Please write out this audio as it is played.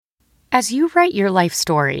As you write your life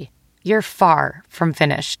story, you're far from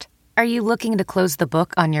finished. Are you looking to close the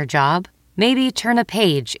book on your job? Maybe turn a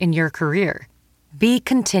page in your career? Be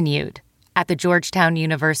continued at the Georgetown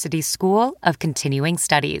University School of Continuing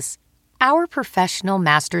Studies. Our professional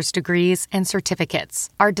master's degrees and certificates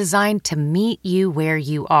are designed to meet you where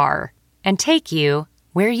you are and take you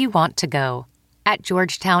where you want to go. At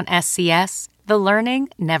Georgetown SCS, the learning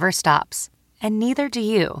never stops, and neither do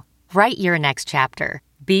you. Write your next chapter.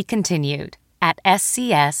 Be continued at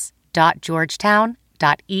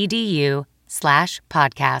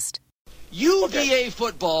scs.georgetown.edu/podcast. UVA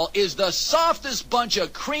football is the softest bunch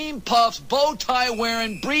of cream puffs, bow tie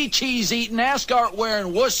wearing, brie cheese eating, ascot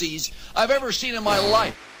wearing wussies I've ever seen in my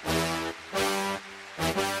life.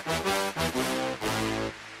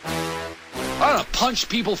 I want to punch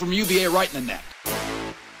people from UVA right in the neck.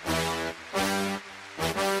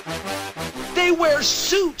 They wear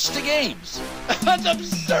suits to games. That's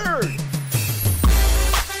absurd.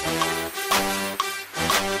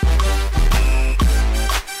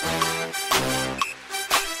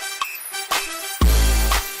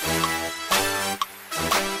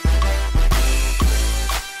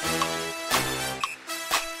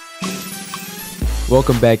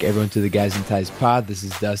 Welcome back, everyone, to the Guys and Ties pod. This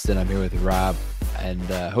is Dustin. I'm here with Rob, and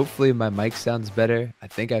hopefully my mic sounds better. I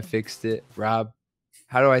think I fixed it. Rob,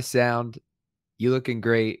 how do I sound? You looking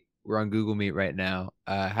great. We're on Google Meet right now.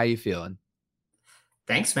 How you feeling?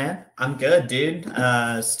 Thanks, man. I'm good, dude.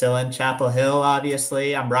 Still in Chapel Hill,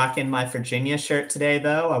 obviously. I'm rocking my Virginia shirt today,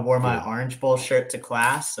 though. I wore my Orange Bowl shirt to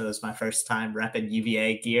class, so it was my first time repping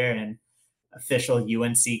UVA gear and official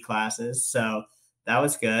UNC classes. So that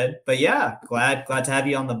was good. But yeah, glad to have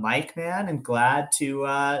you on the mic, man, and glad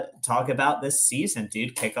to talk about this season,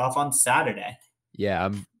 dude. Kickoff on Saturday. Yeah,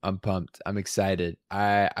 I'm pumped. I'm excited.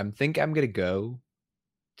 I'm think I'm gonna go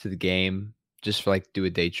to the game just for do a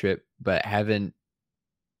day trip, but haven't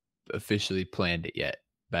officially planned it yet.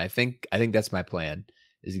 But I think that's my plan,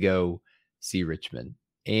 is to go see Richmond,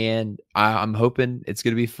 and I'm hoping it's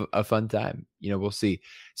gonna be a fun time. We'll see.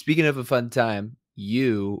 Speaking of a fun time,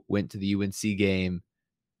 you went to the UNC game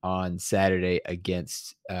on Saturday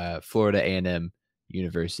against Florida A&M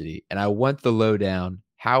University, and I want the lowdown.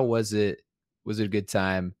 How was it? Was it a good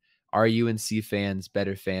time? Are UNC fans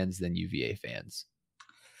better fans than UVA fans?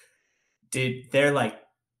 Dude, they're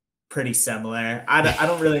pretty similar. I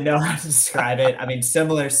don't really know how to describe it. I mean,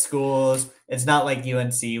 similar schools. It's not like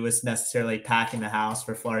UNC was necessarily packing the house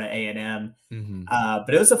for Florida A&M. Mm-hmm.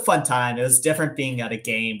 But it was a fun time. It was different being at a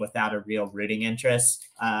game without a real rooting interest,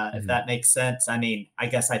 if that makes sense. I mean, I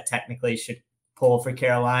guess I technically should pull for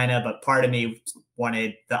Carolina, but part of me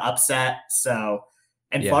wanted the upset. So,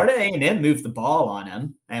 and Florida A&M moved the ball on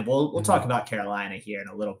them. And we'll talk about Carolina here in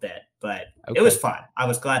a little bit. But It was fun. I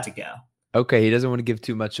was glad to go. Okay, he doesn't want to give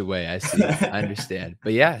too much away. I see. I understand.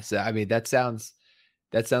 But yeah, so I mean, that sounds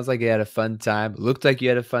like you had a fun time. Looked like you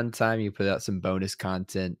had a fun time. You put out some bonus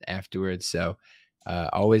content afterwards. So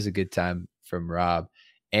always a good time from Rob.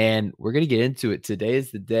 And we're going to get into it. Today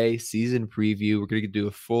is the day, season preview. We're going to do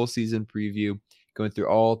a full season preview, going through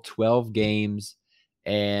all 12 games,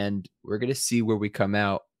 and we're going to see where we come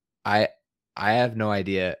out. I have no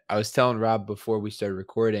idea. I was telling Rob before we started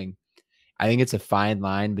recording, I think it's a fine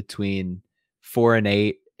line between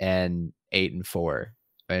 4-8 and 8-4,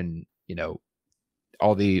 and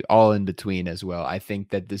all in between as well. I think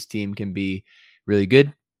that this team can be really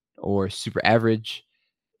good or super average,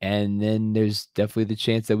 and then there's definitely the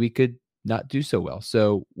chance that we could not do so well.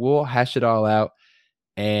 So we'll hash it all out,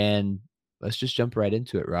 and let's just jump right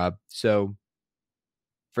into it, Rob. So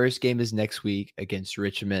first game is next week against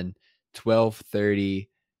Richmond, 12:30.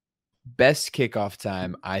 Best kickoff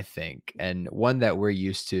time, I think, and one that we're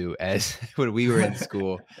used to as when we were in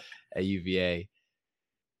school at UVA.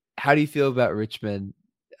 How do you feel about Richmond?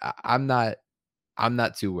 I'm not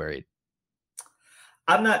too worried.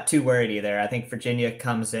 I'm not too worried either. I think Virginia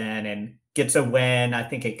comes in and gets a win. I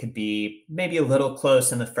think it could be maybe a little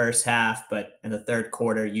close in the first half, but in the third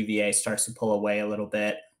quarter, UVA starts to pull away a little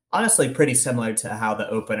bit. Honestly, pretty similar to how the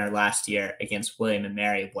opener last year against William and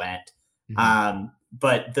Mary went. Mm-hmm.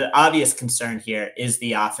 But the obvious concern here is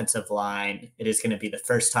the offensive line. It is going to be the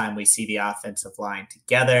first time we see the offensive line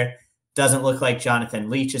together. Doesn't look like Jonathan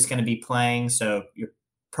Leach is going to be playing. So you're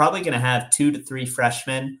probably going to have 2 to 3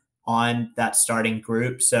 freshmen on that starting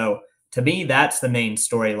group. So to me, that's the main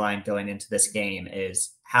storyline going into this game,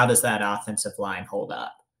 is how does that offensive line hold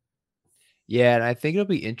up? Yeah, and I think it'll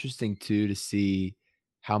be interesting too to see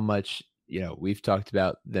how much, we've talked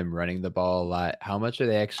about them running the ball a lot. How much are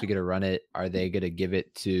they actually going to run it? Are they going to give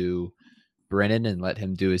it to Brennan and let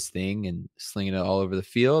him do his thing and slinging it all over the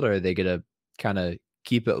field? Or are they going to kind of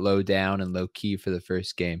keep it low down and low key for the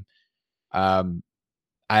first game. I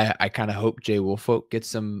kind of hope Jay Woolfolk gets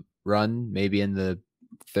some run, maybe in the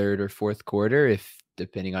third or fourth quarter, if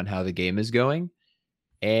depending on how the game is going.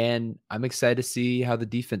 And I'm excited to see how the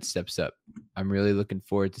defense steps up. I'm really looking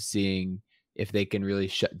forward to seeing if they can really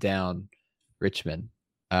shut down Richmond.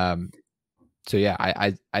 So yeah,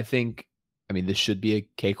 I think, I mean, this should be a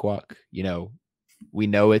cakewalk. We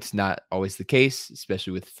know it's not always the case,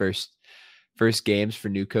 especially with first games for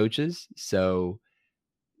new coaches. So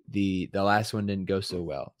the last one didn't go so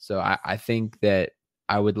well. So I think that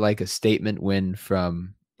I would like a statement win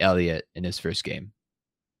from Elliott in his first game.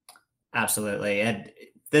 Absolutely. And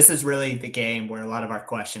this is really the game where a lot of our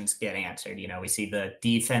questions get answered. We see the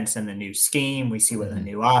defense and the new scheme. We see what the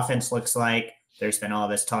new offense looks like. There's been all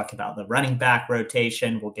this talk about the running back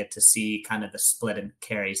rotation. We'll get to see kind of the split in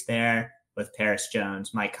carries there with Paris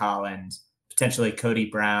Jones, Mike Collins, potentially Cody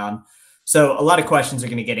Brown. So a lot of questions are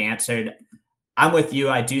going to get answered. I'm with you.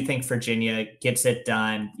 I do think Virginia gets it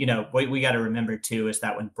done. What we got to remember too is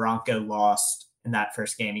that when Bronco lost in that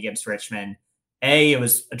first game against Richmond, it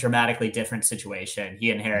was a dramatically different situation. He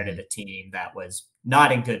inherited a team that was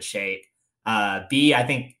not in good shape. B, I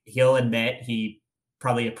think he'll admit he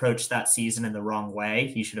probably approached that season in the wrong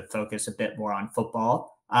way. He should have focused a bit more on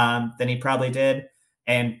football than he probably did.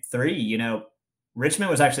 And 3, Richmond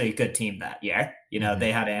was actually a good team that year.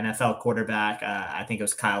 They had an NFL quarterback. I think it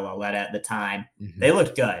was Kyle Lauletta at the time. They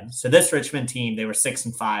looked good. So this Richmond team, they were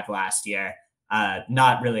 6-5 last year.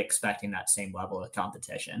 Not really expecting that same level of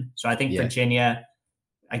competition. So I think Virginia,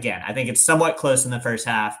 again, I think it's somewhat close in the first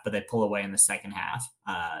half, but they pull away in the second half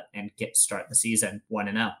and start the season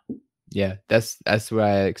 1-0. Yeah, that's what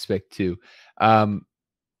I expect too.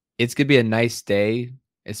 It's gonna be a nice day.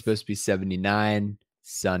 It's supposed to be 79,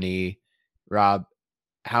 sunny. Rob,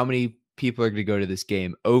 how many people are going to go to this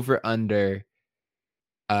game? Over, under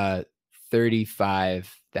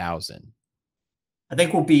 35,000. I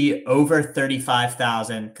think we'll be over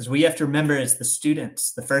 35,000 because we have to remember is the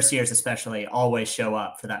students, the first years especially, always show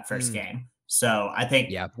up for that first game. So I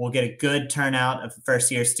think we'll get a good turnout of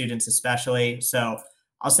first year students especially. So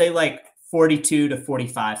I'll say like 42 to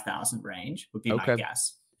 45,000 range would be my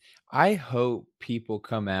guess. I hope people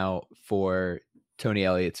come out for Tony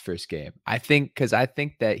Elliott's first game. I think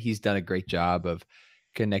that he's done a great job of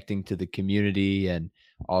connecting to the community and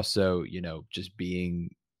also, just being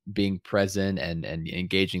present and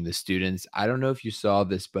engaging the students. I don't know if you saw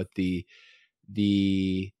this, but the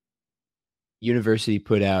university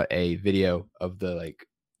put out a video of the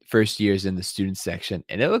first years in the student section,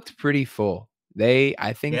 and it looked pretty full.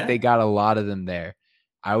 I think they got a lot of them there.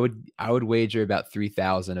 I would wager about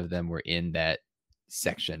 3,000 of them were in that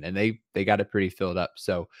section, and they got it pretty filled up.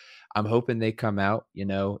 So I'm hoping they come out.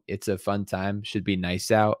 It's a fun time, should be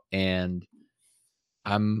nice out, and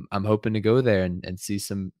I'm hoping to go there and see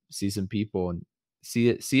some people and see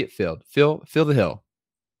it filled. Fill the hill.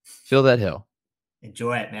 Fill that hill.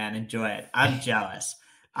 Enjoy it, man. Enjoy it. I'm jealous.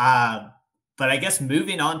 But I guess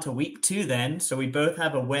moving on to week 2 then. So we both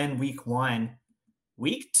have a win week 1.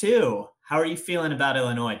 Week 2, how are you feeling about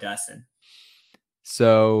Illinois, Dustin?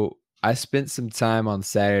 So I spent some time on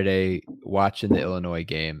Saturday watching the Illinois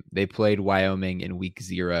game. They played Wyoming in week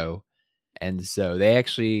 0. And so they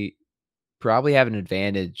actually probably have an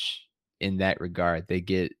advantage in that regard. They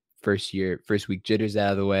get first week jitters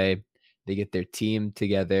out of the way. They get their team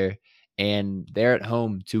together, and they're at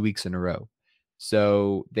home 2 weeks in a row.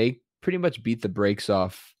 So they pretty much beat the brakes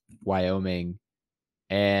off Wyoming,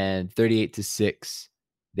 and 38-6.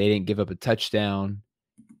 They didn't give up a touchdown,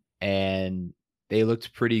 and they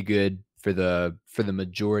looked pretty good for the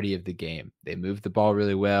majority of the game. They moved the ball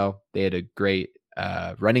really well. They had a great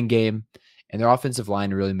running game, and their offensive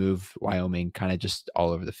line really moved Wyoming kind of just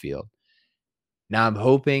all over the field. Now I'm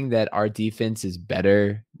hoping that our defense is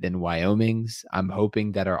better than Wyoming's. I'm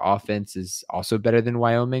hoping that our offense is also better than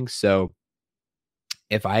Wyoming. So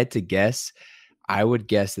if I had to guess, I would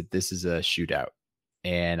guess that this is a shootout.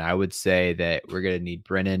 And I would say that we're going to need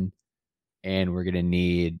Brennan, and we're going to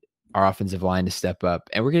need our offensive line to step up,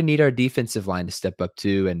 and we're going to need our defensive line to step up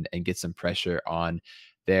too and get some pressure on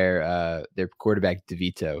their quarterback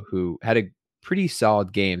DeVito, who had a pretty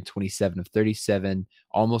solid game, 27 of 37,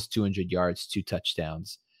 almost 200 yards, 2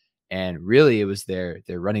 touchdowns. And really it was their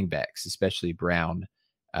running backs, especially Brown,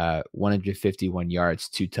 151 yards,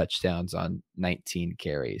 2 touchdowns on 19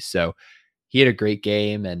 carries. So he had a great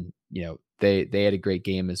game, and they had a great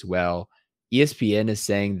game as well. ESPN is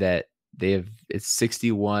saying that it's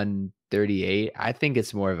 61-38. I think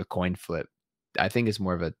it's more of a coin flip. I think it's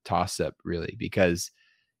more of a toss up, really, because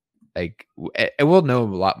and we'll know a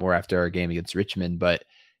lot more after our game against Richmond, but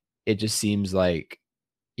it just seems like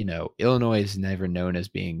Illinois is never known as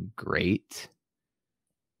being great,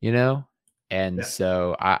 you know? And Yeah.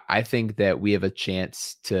 so I think that we have a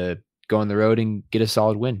chance to go on the road and get a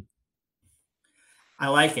solid win. I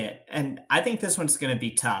like it. And I think this one's going to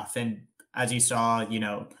be tough. And as you saw,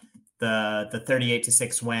 the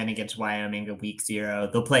 38-6 win against Wyoming in week 0.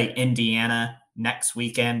 They'll play Indiana next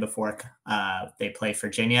weekend before they play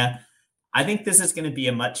Virginia. I think this is going to be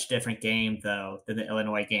a much different game, though, than the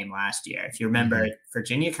Illinois game last year. If you remember,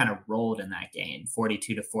 Virginia kind of rolled in that game,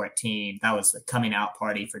 42-14. That was the coming out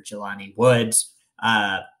party for Jelani Woods.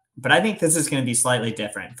 But I think this is going to be slightly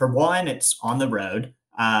different. For one, it's on the road.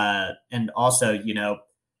 And also,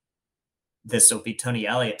 this will be Tony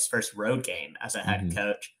Elliott's first road game as a head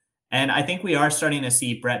coach. And I think we are starting to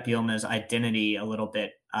see Brett Bielema's identity a little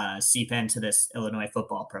bit seep into this Illinois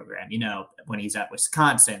football program. When he's at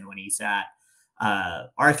Wisconsin, when he's at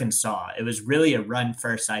Arkansas, it was really a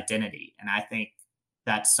run-first identity. And I think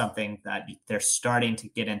that's something that they're starting to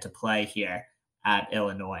get into play here at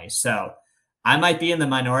Illinois. So I might be in the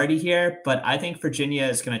minority here, but I think Virginia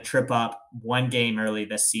is going to trip up one game early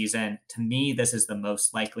this season. To me, this is the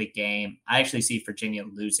most likely game. I actually see Virginia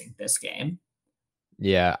losing this game.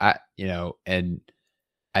 Yeah, and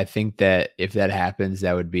I think that if that happens,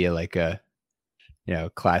 that would be like a,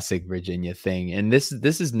 classic Virginia thing. And this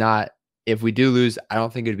is not, if we do lose, I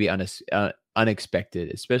don't think it'd be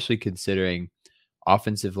unexpected, especially considering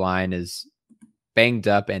offensive line is banged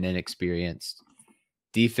up and inexperienced.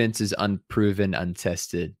 Defense is unproven,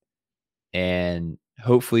 untested, and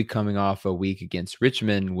hopefully coming off a week against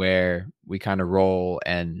Richmond where we kind of roll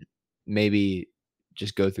and maybe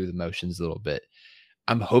just go through the motions a little bit.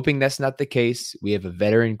 I'm hoping that's not the case. We have a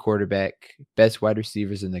veteran quarterback, best wide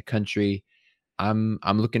receivers in the country. I'm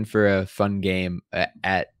looking for a fun game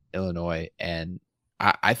at Illinois, and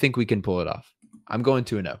I think we can pull it off. I'm going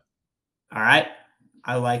 2-0. All right.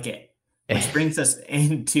 I like it. Which brings us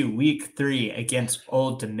into week 3 against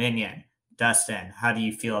Old Dominion. Dustin, how do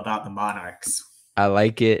you feel about the Monarchs? I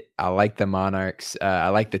like it. I like the Monarchs. I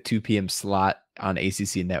like the 2 p.m. slot on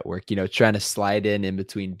ACC Network, trying to slide in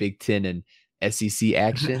between Big Ten and SEC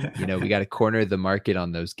action. We got to corner the market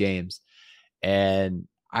on those games. And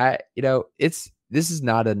this is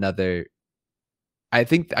not another,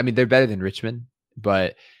 they're better than Richmond,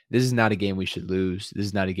 but this is not a game we should lose. This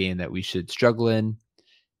is not a game that we should struggle in.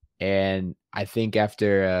 And I think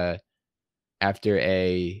after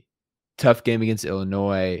a tough game against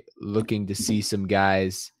Illinois, looking to see some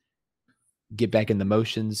guys get back in the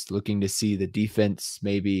motions, looking to see the defense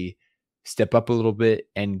maybe step up a little bit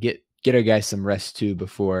and get our guys some rest too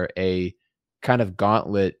before a kind of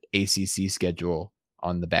gauntlet ACC schedule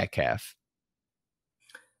on the back half.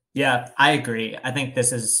 Yeah, I agree. I think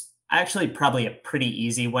this is actually probably a pretty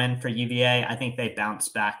easy win for UVA. I think they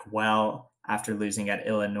bounced back well after losing at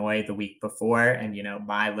Illinois the week before. And,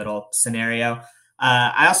 my little scenario.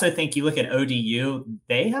 I also think you look at ODU,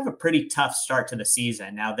 they have a pretty tough start to the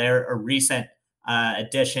season. Now, they're a recent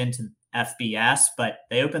addition to FBS, but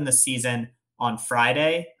they opened the season on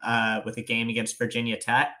Friday with a game against Virginia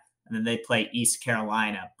Tech, and then they play East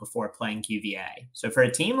Carolina before playing UVA. So for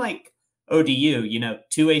a team like ODU,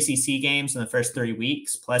 2 ACC games in the first 3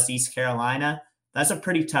 weeks plus East Carolina, that's a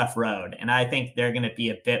pretty tough road. And I think they're going to be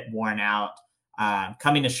a bit worn out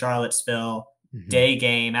coming to Charlottesville, day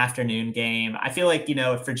game, afternoon game. I feel like,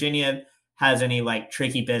 if Virginia has any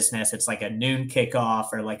tricky business, it's like a noon kickoff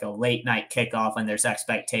or like a late night kickoff when there's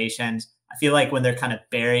expectations. I feel like when they're kind of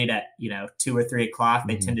buried at, 2 or 3 o'clock,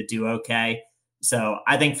 they tend to do okay. So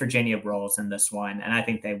I think Virginia rolls in this one, and I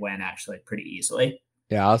think they win actually pretty easily.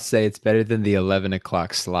 Yeah, I'll say it's better than the 11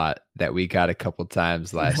 o'clock slot that we got a couple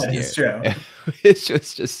times last year. That's true. It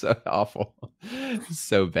was just so awful.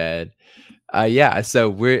 So bad. So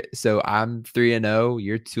I'm 3-0,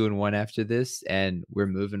 you're 2-1 after this, and we're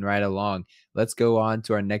moving right along. Let's go on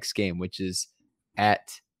to our next game, which is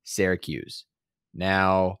at Syracuse.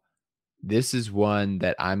 Now, this is one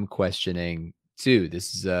that I'm questioning too.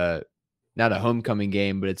 This is not a homecoming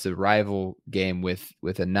game, but it's a rival game with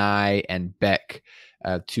Anae and Beck,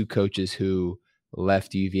 2 coaches who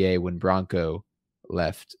left UVA when Bronco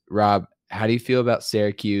left. Rob, how do you feel about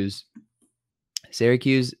Syracuse?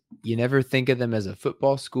 Syracuse, you never think of them as a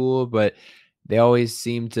football school, but they always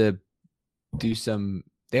seem to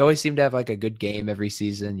have like a good game every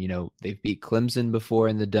season. They've beat Clemson before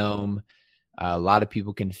in the Dome. A lot of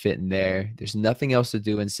people can fit in there. There's nothing else to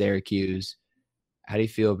do in Syracuse. How do you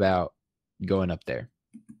feel about going up there?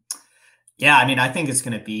 Yeah, I think it's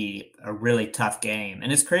going to be a really tough game.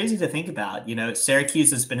 And it's crazy to think about.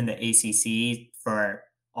 Syracuse has been in the ACC for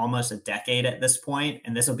almost a decade at this point,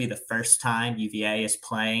 and this will be the first time UVA is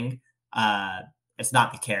playing an It's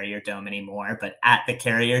not the Carrier Dome anymore, but at the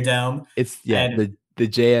Carrier Dome. It's And the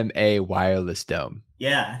JMA Wireless Dome.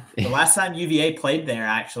 yeah, the last time UVA played there,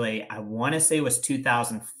 actually, I want to say was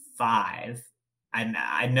 2005. And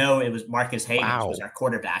I know it was Marcus Haynes was our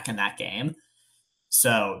quarterback in that game.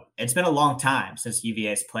 So it's been a long time since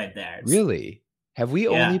UVA's played there. Really? Have we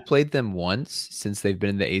only played them once since they've been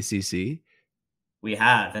in the ACC? We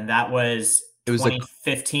have, and that was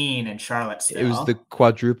 2015 in Charlottesville. It was the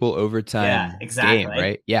quadruple overtime game,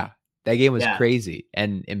 right? Yeah. That game was crazy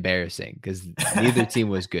and embarrassing because neither team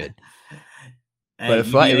was good. But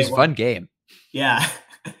it was a fun game. Yeah.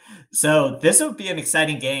 So this would be an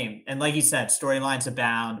exciting game. And like you said, storylines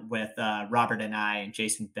abound with Robert and I and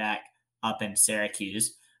Jason Beck up in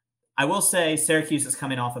Syracuse. I will say Syracuse is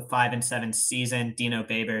coming off a 5-7 season. Dino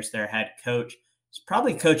Babers, their head coach, is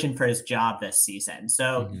probably coaching for his job this season.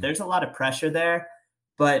 So there's a lot of pressure there.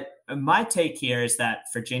 But my take here is that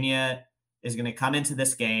Virginia is going to come into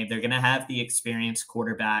this game. They're going to have the experienced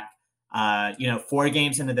quarterback. 4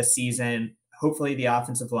 games into the season, hopefully the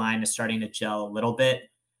offensive line is starting to gel a little bit.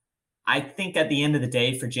 I think at the end of the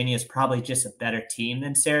day, Virginia is probably just a better team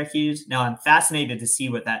than Syracuse. Now, I'm fascinated to see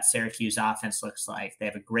what that Syracuse offense looks like. They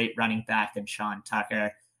have a great running back in Sean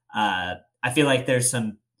Tucker. I feel like there's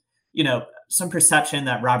some perception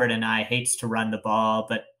that Robert and I hates to run the ball,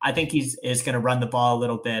 but I think he's going to run the ball a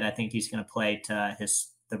little bit. I think he's going to play to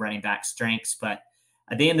the running back strengths. But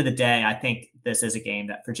at the end of the day, I think this is a game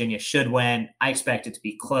that Virginia should win. I expect it to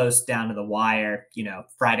be close down to the wire,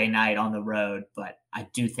 Friday night on the road, but I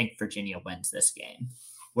do think Virginia wins this game.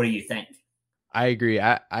 What do you think? I agree.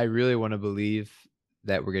 I really want to believe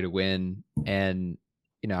that we're going to win. And,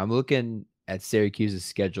 I'm looking at Syracuse's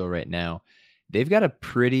schedule right now. They've got a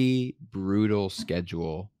pretty brutal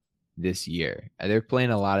schedule this year. They're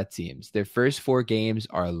playing a lot of teams. Their first 4 games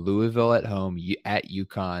are Louisville at home, at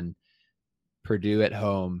UConn, Purdue at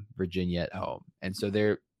home, Virginia at home. And so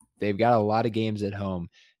they've got a lot of games at home.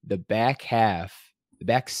 The back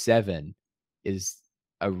 7 is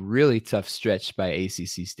a really tough stretch by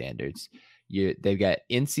ACC standards. They've got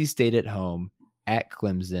NC State at home, at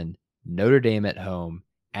Clemson, Notre Dame at home,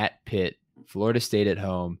 at Pitt, Florida State at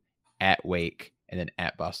home, at Wake, and then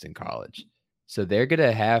at Boston College. So they're going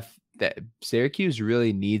to have that. Syracuse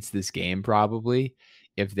really needs this game probably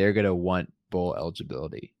if they're going to want bowl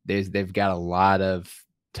eligibility. They've got a lot of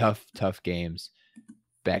tough games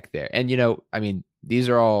back there. And, these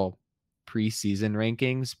are all preseason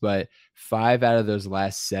rankings, but 5 out of those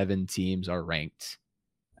last 7 teams are ranked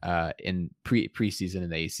in preseason in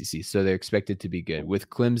the ACC. So they're expected to be good, with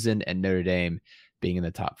Clemson and Notre Dame being in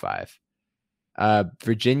the top 5.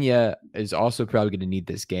 Virginia is also probably going to need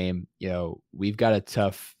this game. We've got a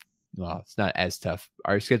tough, well, it's not as tough.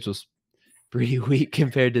 Our schedule's pretty weak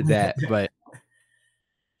compared to that, but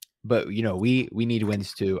we need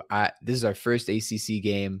wins too. This is our first ACC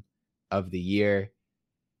game of the year.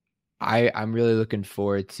 I'm really looking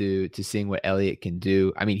forward to seeing what Elliott can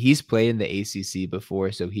do. I mean, he's played in the ACC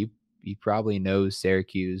before, so he probably knows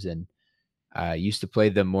Syracuse and used to play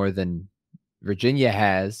them more than Virginia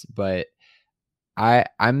has. But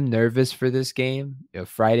I'm nervous for this game.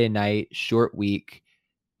 Friday night, short week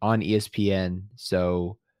on ESPN.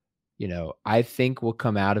 So, I think we'll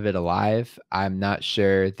come out of it alive. I'm not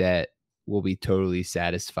sure that we'll be totally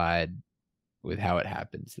satisfied with how it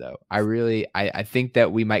happens, though. I think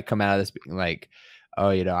that we might come out of this being like, oh,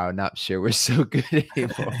 I'm not sure we're so good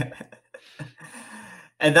anymore.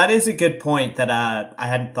 And that is a good point that I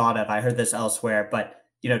hadn't thought of. I heard this elsewhere, but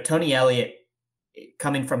Tony Elliott,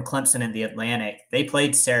 coming from Clemson in the Atlantic, they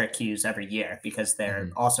played Syracuse every year because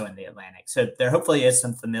they're also in the Atlantic. So there hopefully is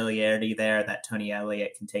some familiarity there that Tony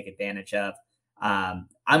Elliott can take advantage of.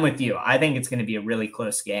 I'm with you. I think it's going to be a really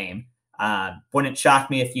close game. Wouldn't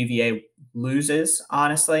shock me if UVA loses,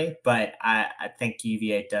 honestly, but I think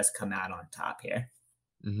UVA does come out on top here.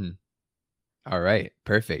 All right,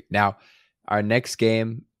 perfect. Now, our next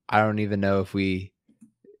game, I don't even know if we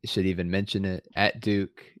should even mention it, at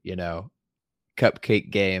Duke, cupcake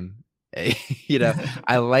game.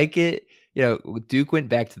 I like it. Duke went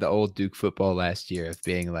back to the old Duke football last year of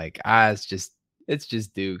being like, it's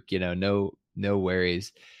just Duke, no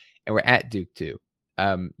worries. And we're at Duke too.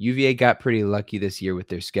 UVA got pretty lucky this year with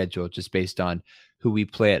their schedule, just based on who we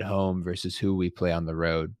play at home versus who we play on the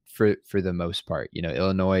road for the most part.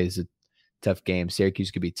 Illinois is a tough game. Syracuse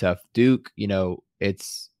could be tough. Duke,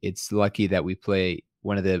 it's lucky that we play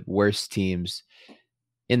one of the worst teams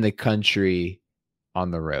in the country on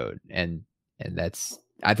the road. And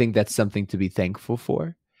I think that's something to be thankful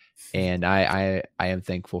for. And I am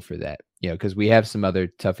thankful for that, because we have some other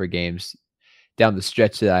tougher games down the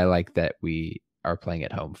stretch that I like that we are playing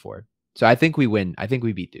at home for. So I think we win. I think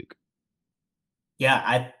we beat Duke. Yeah,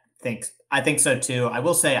 I think so too. I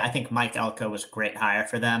will say I think Mike Elko was a great hire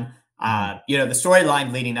for them. The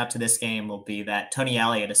storyline leading up to this game will be that Tony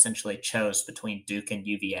Elliott essentially chose between Duke and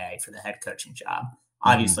UVA for the head coaching job.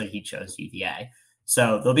 Obviously, he chose UVA.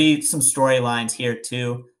 So there'll be some storylines here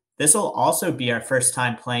too. This will also be our first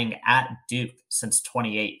time playing at Duke since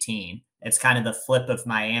 2018. It's kind of the flip of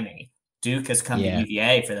Miami. Duke has come to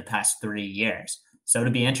UVA for the past 3 years. So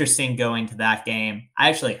it'll be interesting going to that game. I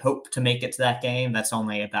actually hope to make it to that game. That's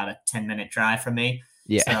only about a 10-minute drive from me.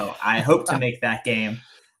 Yeah. So I hope to make that game.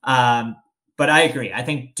 But I agree. I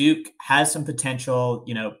think Duke has some potential.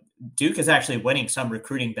 Duke is actually winning some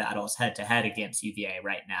recruiting battles head to head against UVA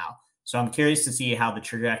right now. So I'm curious to see how the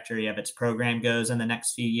trajectory of its program goes in the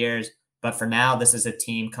next few years. But for now, this is a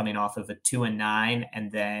team coming off of a 2-9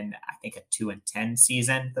 and then I think a 2-10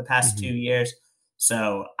 season the past 2 years.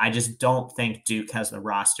 So I just don't think Duke has the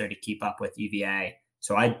roster to keep up with UVA.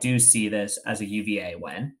 So I do see this as a UVA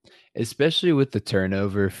win. Especially with the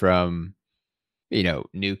turnover from,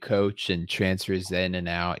 new coach and transfers in and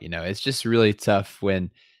out. It's just really tough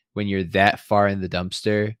when you're that far in the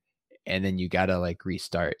dumpster and then you got to like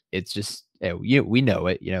restart. It's just, we know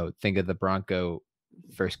it, think of the Bronco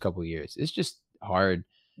first couple years. It's just hard.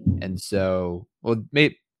 And so,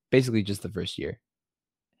 basically just the first year.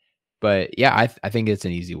 But yeah, I think it's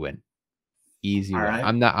an easy win. Easy win. Right.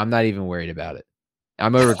 I'm not even worried about it.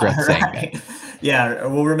 I'm gonna regret saying that. Yeah,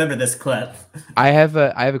 we'll remember this clip. I have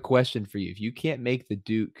a question for you. If you can't make the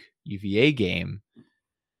Duke UVA game,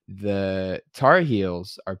 the Tar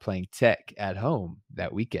Heels are playing Tech at home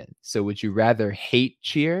that weekend. So would you rather hate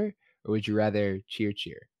cheer or would you rather cheer?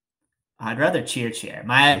 I'd rather cheer.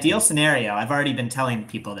 My ideal scenario, I've already been telling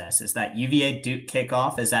people this, is that UVA Duke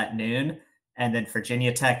kickoff is at noon. And then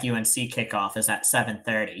Virginia Tech UNC kickoff is at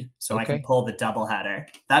 7:30. So I can pull the doubleheader.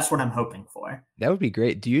 That's what I'm hoping for. That would be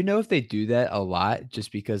great. Do you know if they do that a lot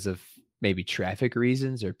just because of maybe traffic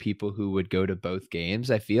reasons or people who would go to both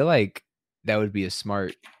games? I feel like that would be a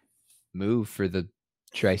smart move for the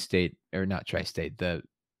tri-state, or not tri-state, the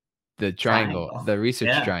triangle, the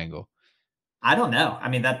research triangle. I don't know. I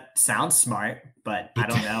mean, that sounds smart, but I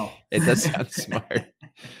don't know. It does sound smart.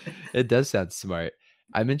 It does sound smart.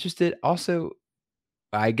 I'm interested. Also,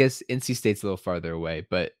 I guess NC State's a little farther away,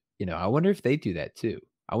 but I wonder if they do that too.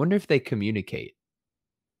 I wonder if they communicate.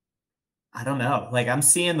 I don't know. Like I'm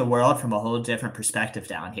seeing the world from a whole different perspective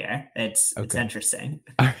down here. It's interesting.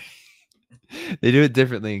 They do it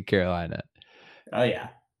differently in Carolina. Oh yeah.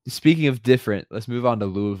 Speaking of different, let's move on to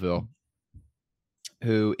Louisville,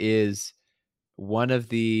 who is one of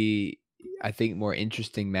the, I think, more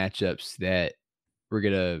interesting matchups that we're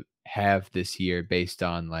gonna have this year based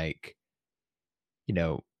on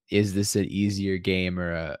is this an easier game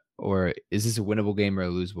or is this a winnable game or a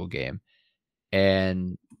losable game?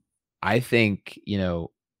 And I think,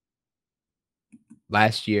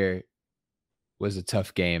 last year was a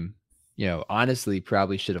tough game. Honestly,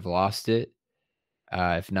 probably should have lost it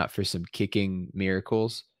if not for some kicking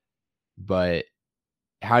miracles. But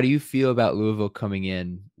how do you feel about Louisville coming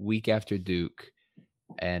in week after Duke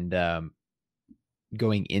and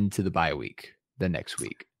going into the bye week the next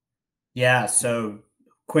week? Yeah, so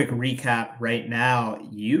quick recap right now.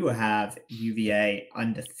 You have UVA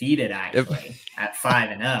undefeated actually at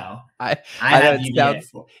 5-0. I have UVA.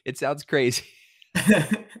 It sounds crazy.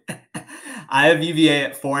 I have UVA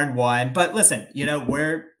at 4-1. But listen,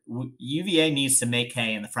 UVA needs to make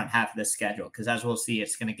hay in the front half of the schedule because as we'll see,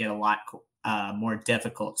 it's going to get a lot more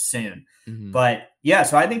difficult soon. But yeah,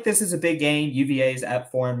 so I think this is a big game. UVA is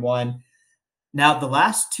at 4-1. Now, the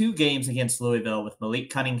last 2 games against Louisville with Malik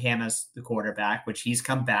Cunningham as the quarterback, which he's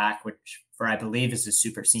come back, which for I believe is his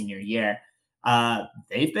super senior year,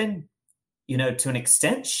 they've been, to an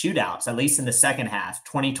extent shootouts, at least in the second half.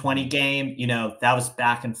 2020 game, that was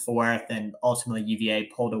back and forth and ultimately UVA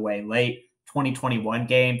pulled away late. 2021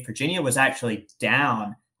 game, Virginia was actually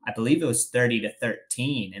down, I believe it was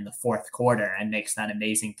 30-13 in the fourth quarter and makes that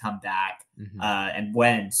amazing comeback and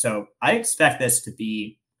win. So I expect this to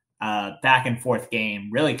be back and forth game,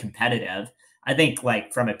 really competitive. I think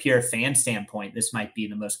from a pure fan standpoint, this might be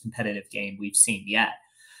the most competitive game we've seen yet.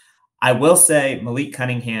 I will say Malik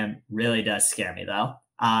Cunningham really does scare me though.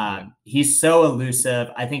 He's so elusive.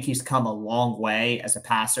 I think he's come a long way as a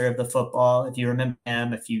passer of the football. If you remember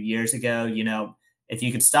him a few years ago, if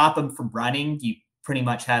you could stop him from running, you pretty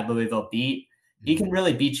much had Louisville beat. He can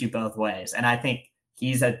really beat you both ways. And I think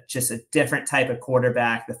he's just a different type of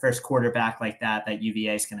quarterback, the first quarterback like that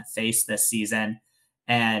UVA is going to face this season.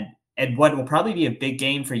 And what will probably be a big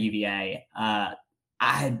game for UVA.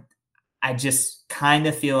 I just kind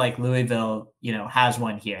of feel like Louisville, has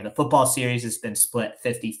one here. The football series has been split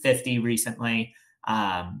 50-50 recently.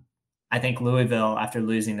 I think Louisville, after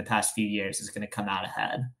losing the past few years, is going to come out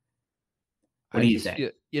ahead. What do you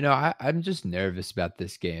think? I'm just nervous about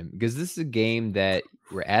this game because this is a game that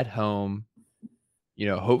we're at home.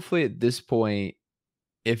 Hopefully at this point,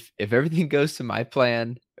 if everything goes to my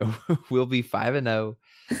plan, we'll be 5-0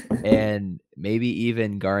 and maybe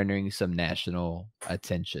even garnering some national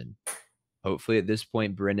attention. Hopefully at this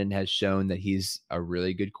point, Brennan has shown that he's a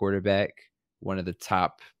really good quarterback, one of the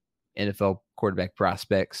top NFL quarterback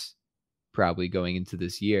prospects probably going into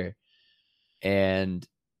this year. And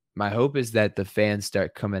my hope is that the fans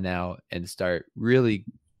start coming out and start really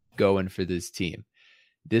going for this team.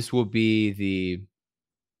 This will be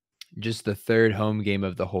just the third home game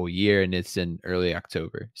of the whole year, and it's in early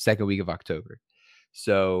October, second week of October.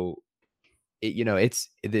 So, it's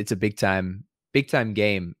a big time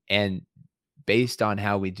game, and based on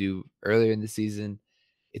how we do earlier in the season,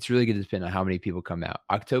 it's really going to depend on how many people come out.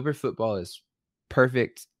 October football is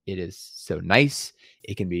perfect. It is so nice.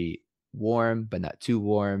 It can be warm, but not too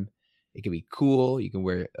warm. It can be cool. You can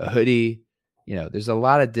wear a hoodie. There's a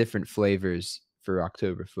lot of different flavors for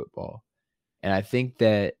October football. And I think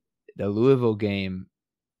that the Louisville game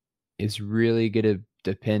is really going to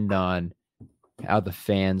depend on how the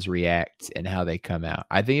fans react and how they come out.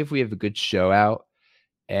 I think if we have a good show out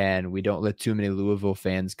and we don't let too many Louisville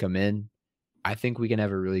fans come in, I think we can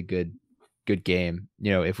have a really good game.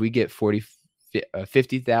 If we get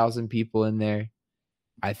 50,000 people in there,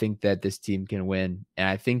 I think that this team can win. And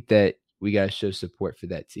I think that we got to show support for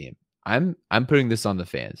that team. I'm putting this on the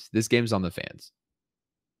fans. This game's on the fans.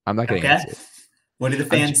 I'm not going to answer it. What do the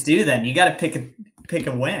fans do then? You got to pick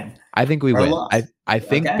a win. I think we win. I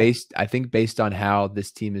think based on how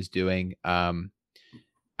this team is doing, I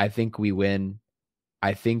think we win.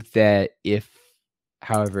 I think that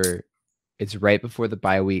however, it's right before the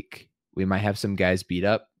bye week, we might have some guys beat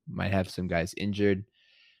up, might have some guys injured.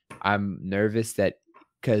 I'm nervous that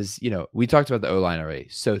because, we talked about the O-line already,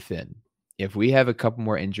 so thin. If we have a couple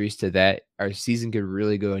more injuries to that, our season could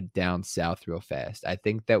really go down south real fast. I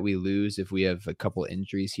think that we lose if we have a couple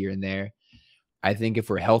injuries here and there. I think if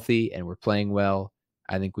we're healthy and we're playing well,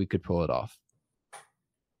 I think we could pull it off.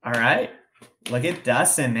 All right. Look at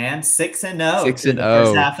Dustin, man. 6-0. 6-0.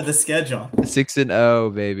 First half of the schedule.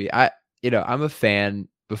 6-0, baby. I'm a fan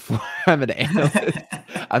before I'm an analyst.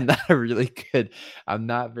 I'm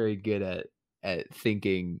not very good at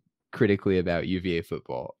thinking critically about UVA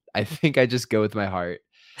football. I think I just go with my heart,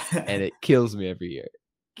 and it kills me every year.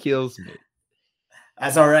 Kills me.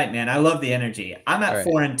 That's all right, man. I love the energy. I'm at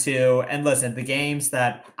 4-2, and listen, the games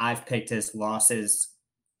that I've picked as losses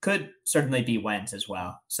could certainly be wins as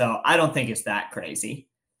well. So I don't think it's that crazy.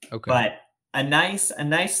 Okay. But a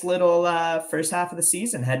nice little first half of the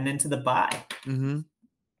season heading into the bye. Mm-hmm.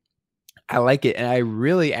 I like it, and I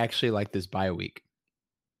really actually like this bye week.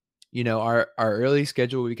 Our early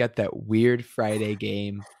schedule, we got that weird Friday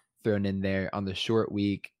game thrown in there on the short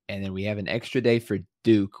week, and then we have an extra day for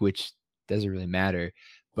Duke, which doesn't really matter,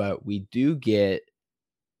 but we do get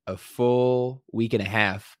a full week and a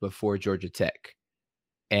half before Georgia Tech.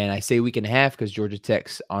 And I say week and a half because Georgia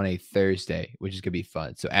Tech's on a Thursday, which is going to be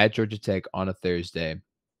fun. So at Georgia Tech on a Thursday.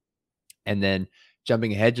 And then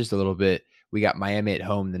jumping ahead just a little bit, we got Miami at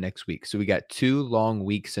home the next week. So we got 2 long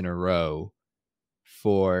weeks in a row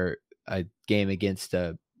for a game against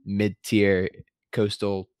a mid-tier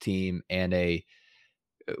coastal team and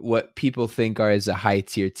what people think are as a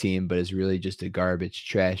high-tier team, but is really just a garbage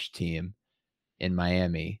trash team in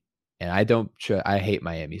Miami. And I hate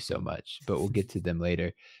Miami so much, but we'll get to them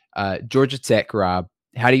later. Georgia Tech, Rob,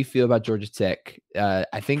 how do you feel about Georgia Tech?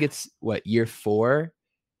 I think it's year 4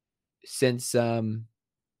 since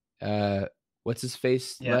what's his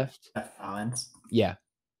face left? Jeff Collins. Yeah.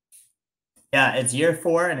 Yeah, it's year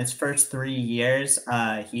 4 in his first 3 years.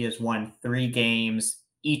 He has won 3 games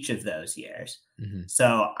each of those years. Mm-hmm.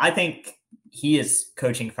 So I think he is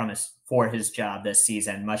coaching for his job this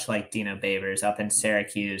season, much like Dino Babers up in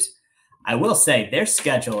Syracuse. I will say their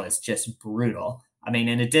schedule is just brutal. I mean,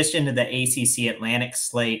 in addition to the ACC Atlantic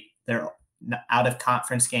slate, they're out of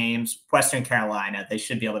conference games. Western Carolina, they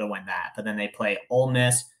should be able to win that. But then they play Ole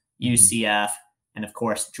Miss, UCF, and of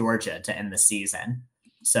course, Georgia to end the season.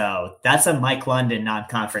 So that's a Mike London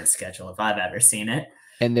non-conference schedule if I've ever seen it.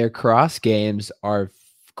 And their cross games are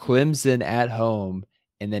Clemson at home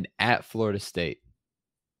and then at Florida State.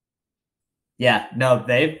 Yeah, no,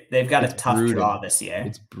 they've got a tough draw this year.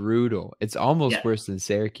 It's brutal. It's almost worse than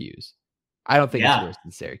Syracuse. I don't think it's worse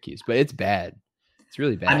than Syracuse, but it's bad. It's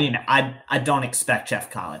really bad. I mean, I don't expect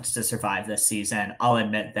Jeff Collins to survive this season. I'll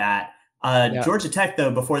admit that. Yeah. Georgia Tech,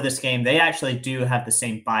 though, before this game, they actually do have the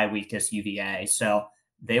same bye week as UVA. So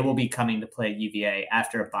they will be coming to play UVA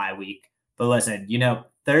after a bye week. But listen,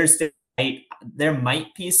 Thursday night, there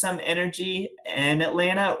might be some energy in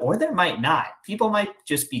Atlanta, or there might not. People might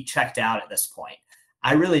just be checked out at this point.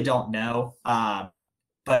 I really don't know. But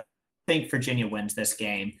I think Virginia wins this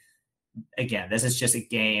game. Again, this is just a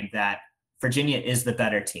game that Virginia is the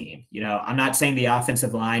better team. I'm not saying the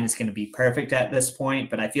offensive line is going to be perfect at this point,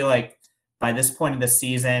 but I feel like by this point of the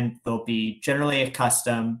season, they'll be generally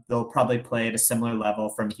accustomed. They'll probably play at a similar level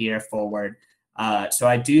from here forward. So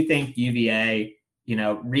I do think UVA,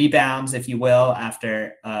 rebounds, if you will,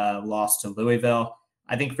 after a loss to Louisville.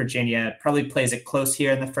 I think Virginia probably plays it close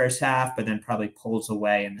here in the first half, but then probably pulls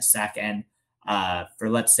away in the second for,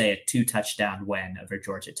 let's say, a 2-touchdown win over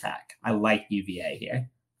Georgia Tech. I like UVA here.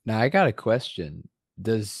 Now, I got a question.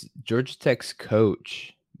 Does Georgia Tech's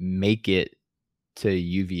coach make it to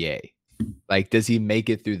UVA? Like, does he make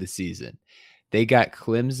it through the season? They got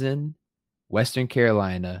Clemson, Western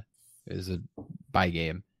Carolina is a bye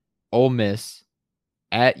game, Ole Miss,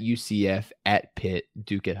 at UCF, at Pitt,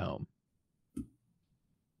 Duke at home.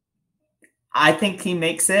 I think he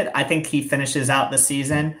makes it. I think he finishes out the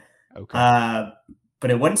season. Okay. But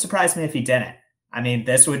it wouldn't surprise me if he didn't. I mean,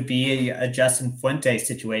 this would be a Justin Fuente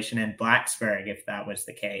situation in Blacksburg if that was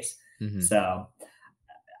the case. Mm-hmm. So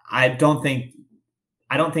I don't think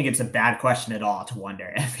it's a bad question at all to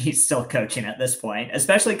wonder if he's still coaching at this point,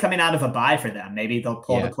 especially coming out of a bye for them. Maybe they'll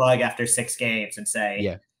pull the plug after 6 games and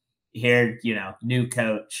say, here, new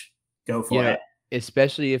coach, go for it.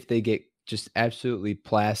 Especially if they get just absolutely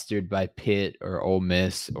plastered by Pitt or Ole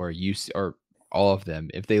Miss or UC or all of them.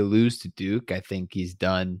 If they lose to Duke, I think he's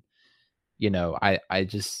done. I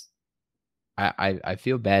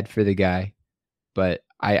feel bad for the guy, but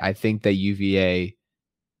I think that UVA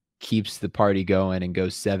keeps the party going and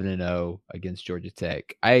goes 7-0 against Georgia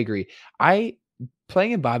Tech. I agree.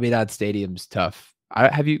 Playing in Bobby Dodd Stadium's tough.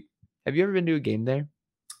 Have you ever been to a game there?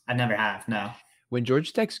 I never have. No. When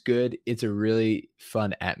Georgia Tech's good, it's a really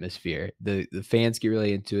fun atmosphere. The fans get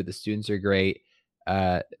really into it. The students are great.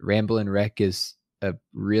 Ramblin' Wreck is a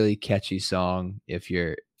really catchy song if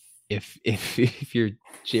you're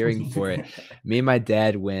cheering for it. Me and my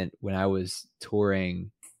dad went when I was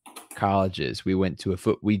touring colleges. We went to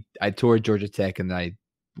I toured Georgia Tech and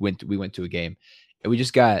we went to a game and we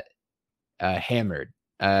just got hammered.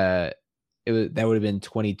 That would have been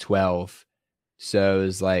 2012. So it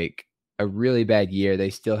was like a really bad year. They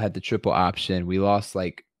still had the triple option. We lost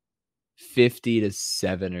like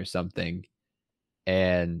 50-7 or something.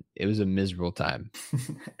 And it was a miserable time.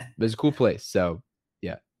 But it's a cool place. So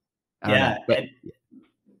yeah.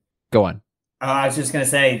 Go on. I was just going to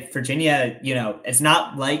say, Virginia, it's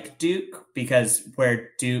not like Duke because where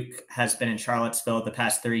Duke has been in Charlottesville the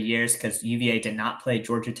past 3 years because UVA did not play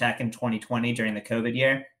Georgia Tech in 2020 during the COVID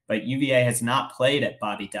year, but UVA has not played at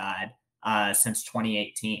Bobby Dodd since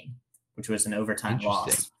 2018, which was an overtime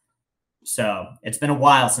loss. So it's been a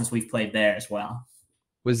while since we've played there as well.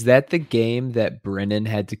 Was that the game that Brennan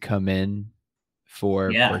had to come in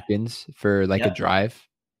for Perkins for a drive?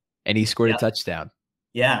 And he scored a touchdown.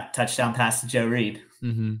 Yeah, touchdown pass to Joe Reed.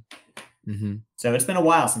 Mm-hmm. Mm-hmm. So it's been a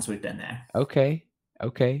while since we've been there. Okay.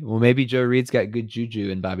 Well, maybe Joe Reed's got good juju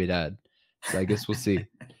in Bobby Dodd. So I guess we'll see.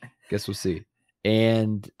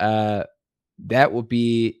 And that will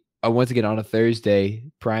be once again on a Thursday,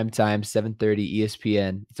 prime time, 7:30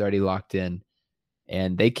 ESPN. It's already locked in,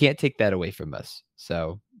 and they can't take that away from us.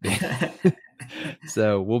 So,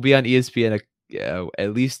 so we'll be on ESPN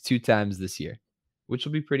at least 2 times this year, which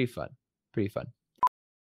will be pretty fun.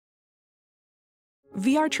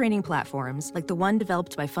 VR training platforms, like the one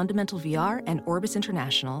developed by Fundamental VR and Orbis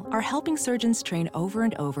International, are helping surgeons train over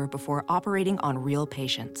and over before operating on real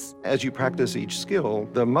patients. As you practice each skill,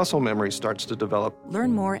 the muscle memory starts to develop.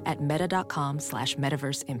 Learn more at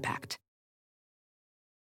meta.com/metaverseimpact.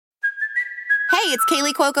 Hey, it's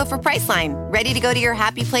Kaylee Cuoco for Priceline. Ready to go to your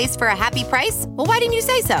happy place for a happy price? Well, why didn't you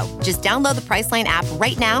say so? Just download the Priceline app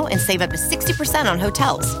right now and save up to 60% on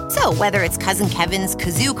hotels. So whether it's Cousin Kevin's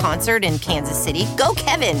Kazoo Concert in Kansas City, go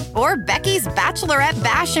Kevin, or Becky's Bachelorette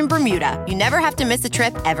Bash in Bermuda, you never have to miss a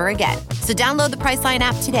trip ever again. So download the Priceline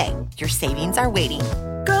app today. Your savings are waiting.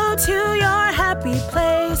 Go to your happy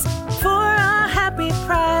place for a happy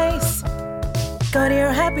price. Go to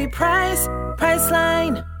your happy price,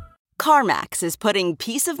 Priceline. CarMax is putting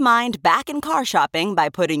peace of mind back in car shopping by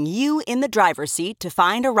putting you in the driver's seat to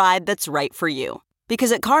find a ride that's right for you.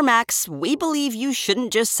 Because at CarMax, we believe you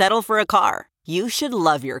shouldn't just settle for a car. You should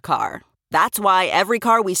love your car. That's why every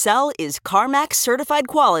car we sell is CarMax certified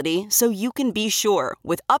quality, so you can be sure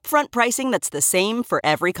with upfront pricing that's the same for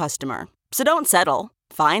every customer. So don't settle.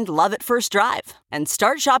 Find love at first drive and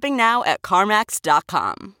start shopping now at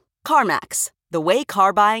CarMax.com. CarMax, the way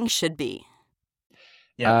car buying should be.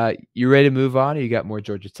 Yeah. You ready to move on, or you got more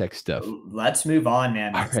Georgia Tech stuff? Let's move on,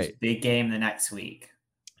 man. All It's right. a big game the next week.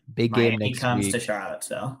 Big Miami game next comes week. to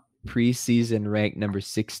Charlottesville. Preseason ranked number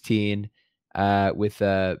 16 with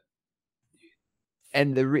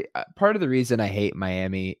and the part of the reason I hate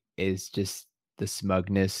Miami is just the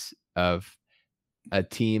smugness of a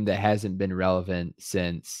team that hasn't been relevant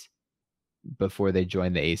since before they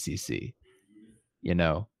joined the ACC,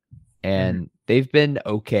 and they've been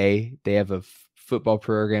okay. They have a football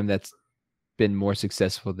program that's been more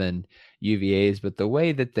successful than UVA's, but the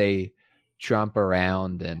way that they tromp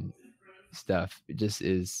around and stuff, it just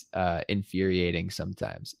is infuriating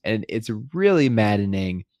sometimes. And it's really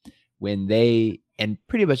maddening when they and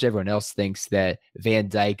pretty much everyone else thinks that Van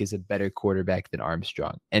Dyke is a better quarterback than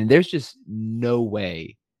Armstrong. And there's just no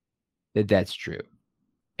way that that's true,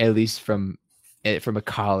 at least from a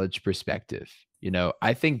college perspective.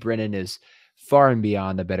 I think Brennan is far and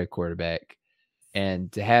beyond a better quarterback.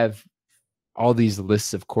 And to have all these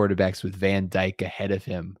lists of quarterbacks with Van Dyke ahead of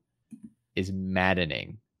him is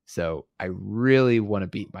maddening. So I really want to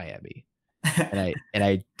beat Miami. and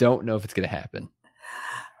I don't know if it's going to happen.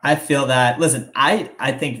 I feel that. Listen,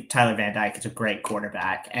 I think Tyler Van Dyke is a great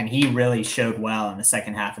quarterback, and he really showed well in the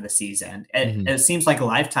second half of the season. It seems like a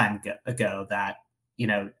lifetime ago that,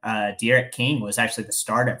 De'Aaron King was actually the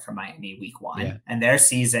starter for Miami week 1, and their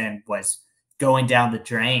season was going down the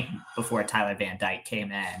drain before Tyler Van Dyke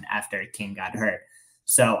came in after King got hurt.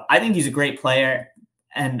 So I think he's a great player,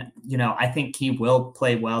 and, I think he will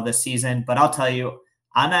play well this season. But I'll tell you,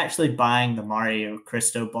 I'm actually buying the Mario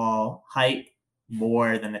Cristobal hype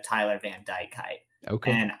more than the Tyler Van Dyke hype.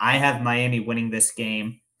 Okay. And I have Miami winning this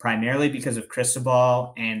game primarily because of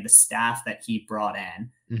Cristobal and the staff that he brought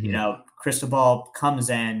in. Cristobal comes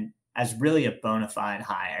in as really a bona fide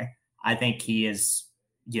hire. I think he is,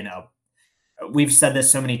 we've said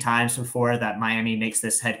this so many times before that Miami makes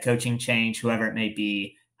this head coaching change, whoever it may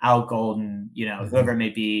be, Al Golden, whoever it may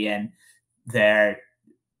be, and they're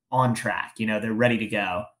on track, they're ready to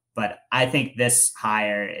go. But I think this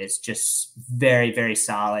hire is just very, very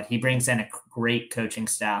solid. He brings in a great coaching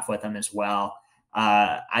staff with him as well.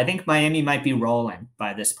 I think Miami might be rolling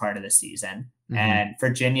by this part of the season. And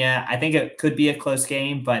Virginia, I think it could be a close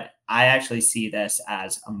game, but I actually see this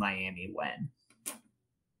as a Miami win.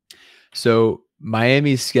 So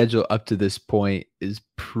Miami's schedule up to this point is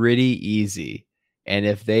pretty easy. And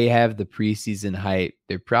if they have the preseason hype,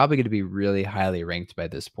 they're probably going to be really highly ranked by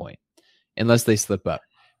this point, unless they slip up.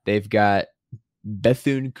 They've got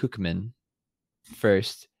Bethune-Cookman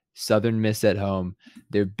first, Southern Miss at home.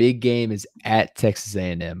 Their big game is at Texas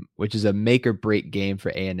A&M, which is a make or break game for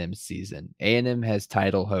A&M's season. A&M has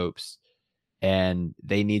title hopes, and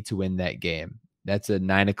they need to win that game. That's a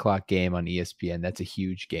 9:00 game on ESPN. That's a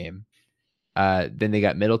huge game. Then they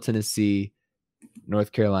got Middle Tennessee,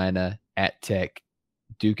 North Carolina at Tech,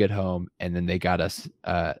 Duke at home, and then they got us.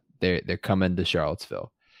 They're coming to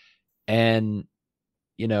Charlottesville, and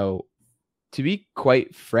to be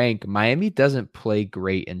quite frank, Miami doesn't play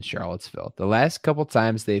great in Charlottesville. The last couple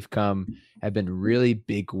times they've come have been really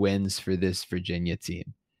big wins for this Virginia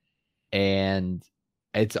team. And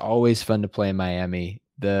it's always fun to play Miami.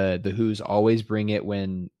 The Who's always bring it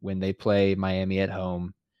when they play Miami at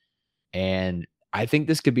home. And I think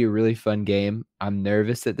this could be a really fun game. I'm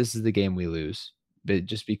nervous that this is the game we lose, but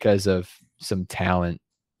just because of some talent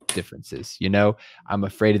differences. I'm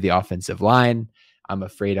afraid of the offensive line. I'm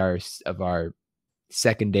afraid of our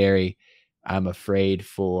secondary. I'm afraid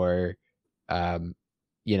for,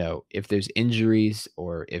 if there's injuries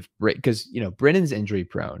or because Brennan's injury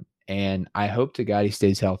prone, and I hope to God he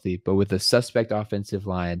stays healthy. But with a suspect offensive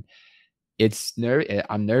line,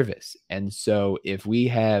 I'm nervous. And so if we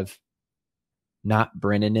have not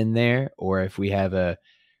Brennan in there, or if we have a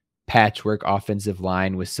patchwork offensive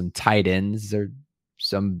line with some tight ends or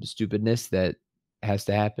some stupidness that has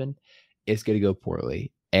to happen, it's going to go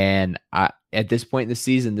poorly. And at this point in the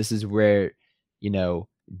season, this is where,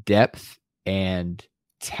 depth and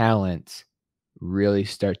talent really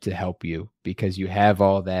start to help you, because you have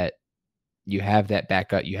all that, you have that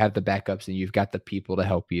backup, you have the backups, and you've got the people to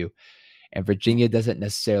help you. And Virginia doesn't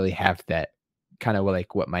necessarily have that, kind of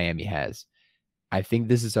like what Miami has. I think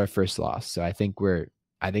this is our first loss. So I think we're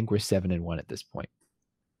 7-1 at this point.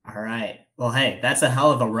 All right. Well, hey, that's a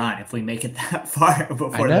hell of a run if we make it that far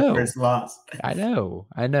before the first loss. I know.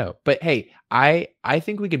 But hey, I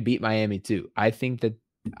think we can beat Miami too. I think that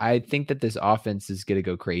I think that this offense is going to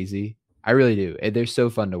go crazy. I really do. They're so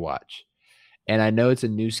fun to watch. And I know it's a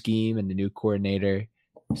new scheme and a new coordinator.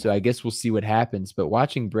 So I guess we'll see what happens. But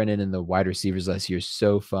watching Brennan and the wide receivers last year is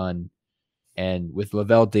so fun. And with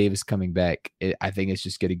Lavelle Davis coming back, I think it's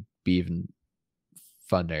just going to be even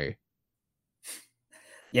funner.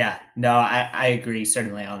 Yeah, no, I agree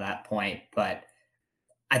certainly on that point. But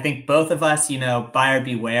I think both of us, buyer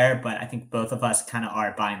beware, but I think both of us kind of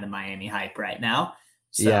are buying the Miami hype right now.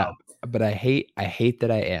 So, yeah, but I hate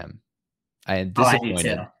that I am. I am disappointed. I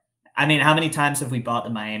do too. I mean, how many times have we bought the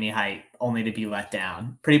Miami hype only to be let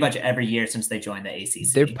down? Pretty much every year since they joined the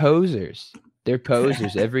ACC. They're posers. They're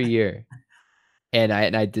posers every year. And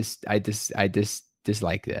I dislike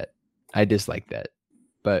that. I dislike that.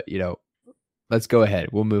 But, let's go ahead.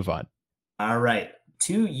 We'll move on. All right.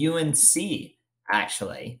 To UNC,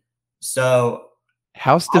 actually. So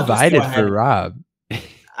house divided for Rob.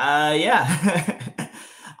 Yeah.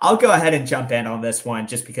 I'll go ahead and jump in on this one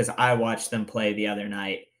just because I watched them play the other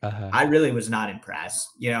night. I really was not impressed.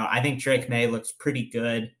 I think Drake May looks pretty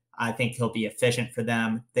good. I think he'll be efficient for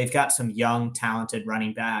them. They've got some young, talented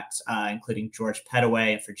running backs, including George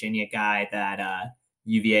Pettaway, a Virginia guy that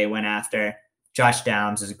UVA went after. Josh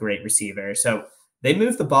Downs is a great receiver. So they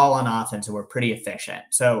move the ball on offense and were pretty efficient.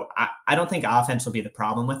 So I don't think offense will be the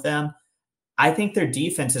problem with them. I think their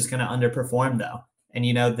defense is going to underperform, though. And,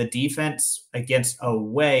 the defense against a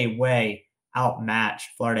way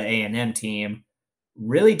outmatched Florida A&M team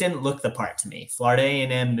really didn't look the part to me. Florida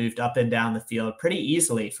A&M moved up and down the field pretty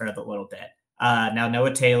easily for a little bit. Now,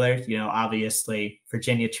 Noah Taylor, obviously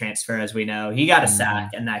Virginia transfer, as we know, he got a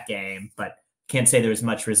sack in that game, but can't say there was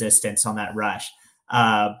much resistance on that rush.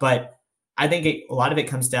 But I think a lot of it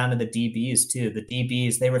comes down to the DBs too. The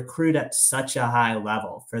DBs, they recruit at such a high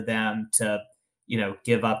level for them to,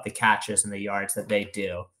 give up the catches and the yards that they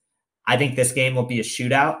do. I think this game will be a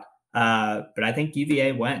shootout, but I think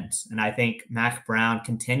UVA wins. And I think Mack Brown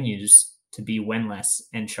continues to be winless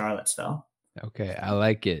in Charlottesville. Okay. I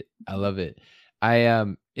like it. I love it.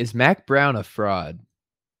 Is Mack Brown a fraud?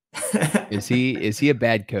 Is he a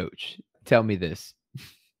bad coach? Tell me this.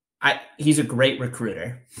 He's a great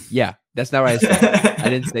recruiter. Yeah, that's not what I said. I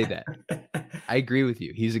didn't say that. I agree with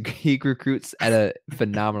you. He recruits at a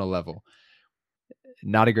phenomenal level.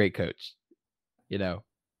 Not a great coach.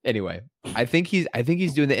 Anyway, I think he's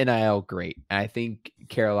doing the NIL great. I think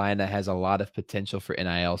Carolina has a lot of potential for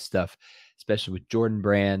NIL stuff, especially with Jordan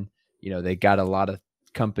Brand. They got a lot of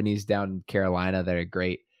companies down in Carolina that are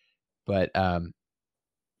great, but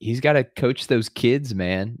he's got to coach those kids,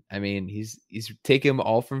 man. I mean, he's taking them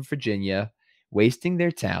all from Virginia, wasting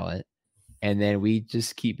their talent, and then we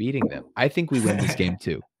just keep beating them. I think we win this game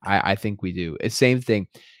too. I think we do. It's same thing.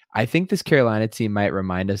 I think this Carolina team might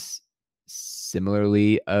remind us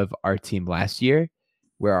similarly of our team last year,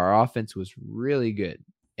 where our offense was really good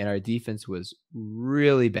and our defense was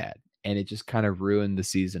really bad, and it just kind of ruined the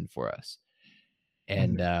season for us.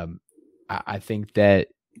 And I think that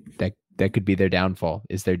could be their downfall,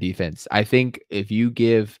 is their defense. I think if you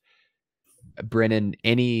give Brennan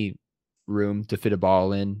any room to fit a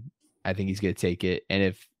ball in, I think he's going to take it.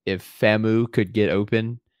 And if Famu could get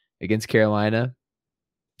open against Carolina,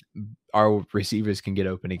 our receivers can get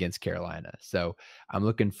open against Carolina. So I'm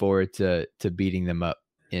looking forward to beating them up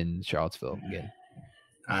in Charlottesville again.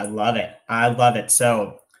 I love it.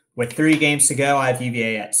 So with 3 games to go, I have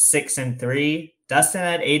UVA at 6-3, Dustin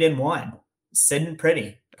at 8-1, sitting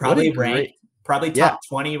pretty, probably ranked, probably top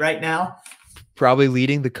 20 right now. Probably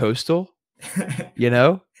leading the Coastal.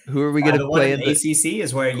 Who are we going to play in the ACC?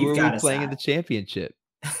 Is where you've got us playing in the championship.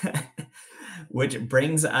 Which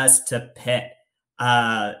brings us to Pitt.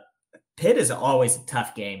 Pitt is always a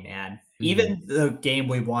tough game, man. Mm-hmm. Even the game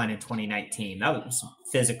we won in 2019, that was a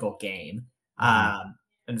physical game.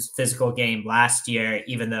 It was a physical game last year,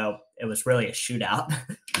 even though it was really a shootout.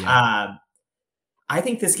 Yeah. I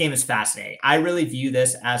think this game is fascinating. I really view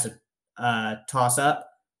this as a toss-up.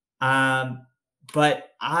 But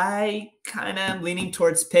I kind of am leaning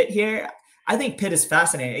towards Pitt here. I think Pitt is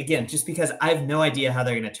fascinating, again, just because I have no idea how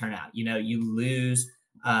they're going to turn out. You lose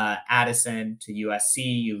Addison to USC,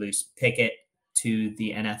 you lose Pickett to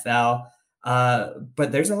the NFL.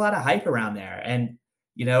 But there's a lot of hype around there. And,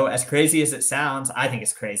 as crazy as it sounds, I think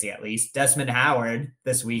it's crazy at least. Desmond Howard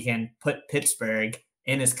this weekend put Pittsburgh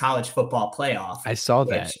in his college football playoff. I saw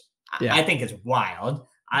that. Yeah. I think it's wild.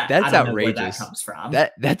 That's I don't outrageous. Know where that comes from.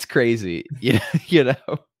 That's crazy.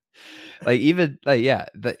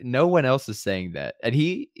 No one else is saying that. And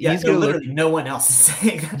he's literally no one else is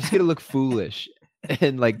saying that. He's going to look foolish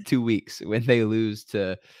in 2 weeks when they lose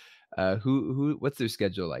to What's their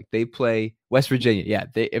schedule like? They play West Virginia. Yeah,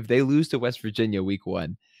 if they lose to West Virginia week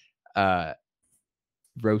 1,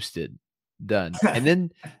 roasted, done. And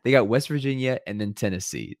then they got West Virginia and then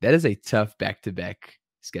Tennessee. That is a tough back-to-back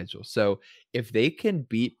schedule. So if they can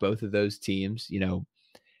beat both of those teams,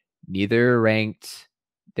 neither are ranked.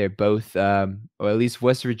 They're both, or at least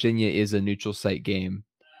West Virginia is a neutral site game.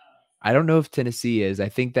 I don't know if Tennessee is. I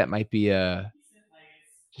think that might be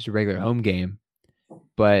just a regular home game.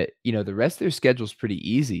 But, the rest of their schedule is pretty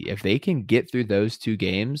easy. If they can get through those 2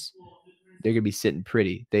 games, they're going to be sitting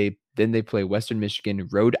pretty. Then they play Western Michigan,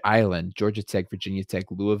 Rhode Island, Georgia Tech, Virginia Tech,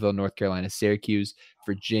 Louisville, North Carolina, Syracuse,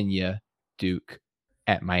 Virginia, Duke,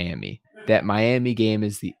 at Miami. That Miami game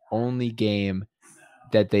is the only game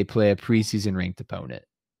that they play a preseason ranked opponent.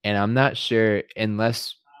 And I'm not sure,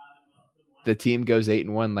 unless the team goes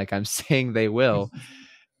 8-1, like I'm saying they will,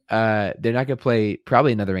 they're not going to play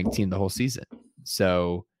probably another ranked team the whole season.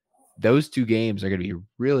 So those 2 games are going to be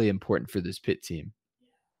really important for this Pitt team.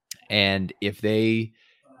 And if they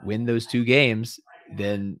win those 2 games,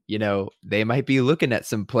 then, they might be looking at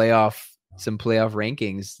some playoff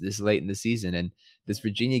rankings this late in the season. And this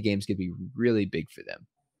Virginia game is going to be really big for them.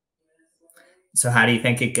 So how do you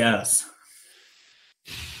think it goes?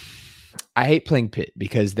 I hate playing Pitt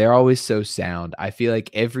because they're always so sound. I feel like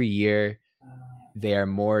every year they are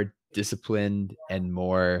more disciplined and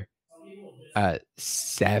more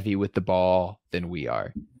savvy with the ball than we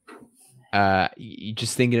are. You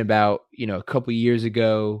just thinking about, a couple years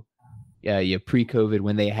ago, pre-COVID,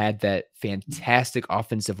 when they had that fantastic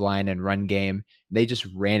offensive line and run game, they just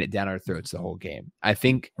ran it down our throats the whole game. I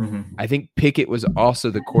think Pickett was also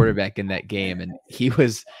the quarterback in that game, and he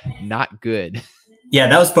was not good. Yeah,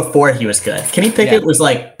 that was before he was good. Kenny Pickett was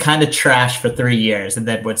like kind of trash for 3 years, and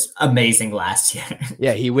then was amazing last year.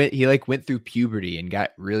 Yeah, he went through puberty and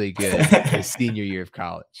got really good his senior year of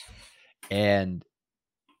college. And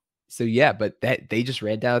so, but they just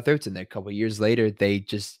ran down the throats, and then a couple of years later, they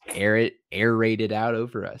just air raided out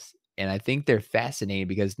over us. And I think they're fascinating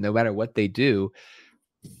because no matter what they do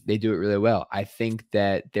it really well. I think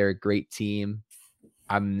that they're a great team.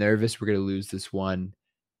 I'm nervous we're going to lose this one.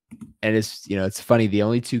 And it's funny. The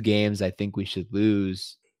only 2 games I think we should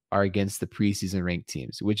lose are against the preseason ranked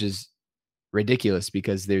teams, which is ridiculous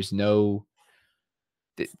because there's no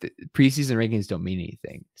the preseason rankings don't mean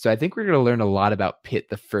anything. So I think we're going to learn a lot about Pitt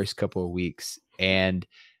the first couple of weeks, and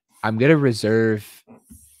I'm going to reserve,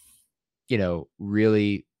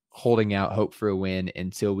 really holding out hope for a win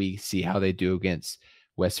until we see how they do against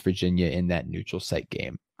West Virginia in that neutral site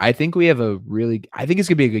game. I think it's going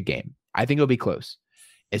to be a good game. I think it'll be close,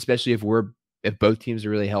 especially if both teams are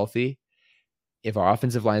really healthy. If our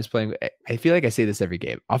offensive line is playing, I feel like I say this every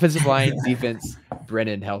game. Offensive line, defense,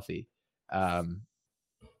 Brennan healthy.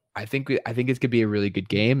 I think it's going to be a really good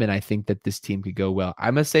game, and I think that this team could go well.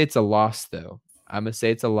 I'm going to say it's a loss, though. I'm going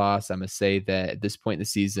to say that at this point in the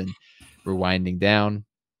season, we're winding down.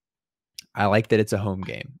 I like that it's a home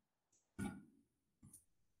game.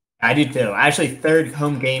 I do too. Actually, 3rd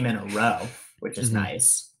home game in a row, which is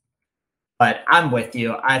nice. But I'm with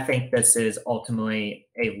you. I think this is ultimately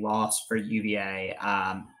a loss for UVA.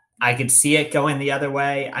 I could see it going the other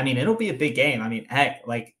way. I mean, it'll be a big game. I mean, heck,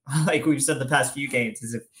 like we've said the past few games,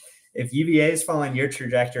 is if UVA is following your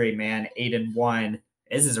trajectory, man, 8-1,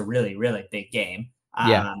 this is a really, really big game.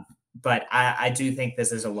 But I do think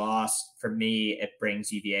this is a loss. For me, it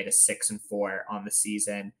brings UVA to 6-4 on the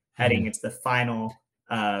season, heading into the final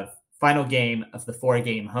game of the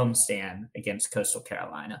 4-game homestand against Coastal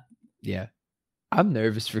Carolina. Yeah. I'm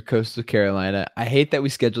nervous for Coastal Carolina. I hate that we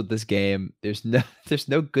scheduled this game. There's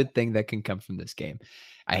no good thing that can come from this game.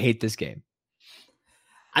 I hate this game.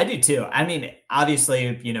 I do too. I mean,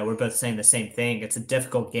 obviously, we're both saying the same thing. It's a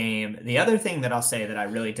difficult game. The other thing that I'll say that I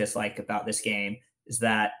really dislike about this game is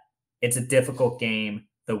that it's a difficult game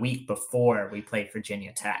the week before we played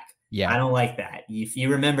Virginia Tech. Yeah. I don't like that. If you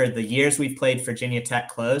remember the years we've played Virginia Tech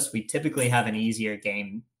close, we typically have an easier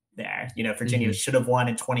game there. Virginia should have won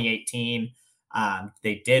in 2018.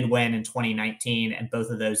 They did win in 2019, and both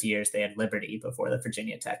of those years they had Liberty before the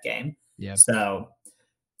Virginia Tech game. Yeah. So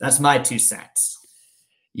that's my 2 cents.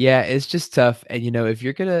 Yeah, it's just tough. And if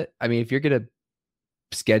you're gonna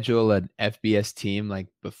schedule an FBS team like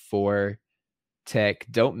before Tech,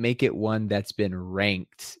 don't make it one that's been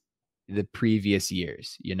ranked the previous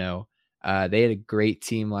years. They had a great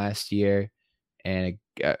team last year, and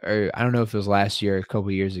or I don't know if it was last year or a couple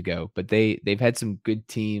of years ago, but they've had some good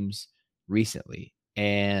teams recently,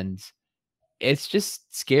 and it's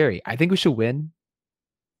just scary. I think we should win.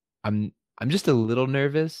 I'm just a little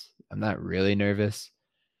nervous. I'm not really nervous,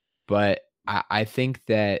 but I think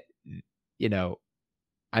that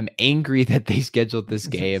I'm angry that they scheduled this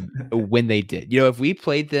game when they did. If we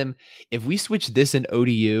played them, if we switched this in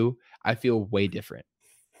ODU, I feel way different.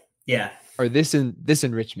 Yeah. Or this in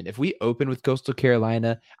Richmond. If we open with Coastal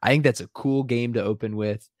Carolina, I think that's a cool game to open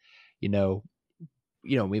with.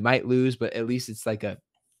 We might lose, but at least it's like a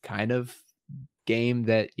kind of game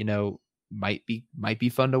that, might be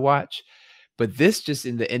fun to watch. But this just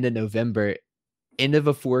in the end of November, end of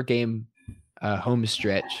a 4-game home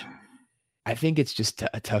stretch, I think it's just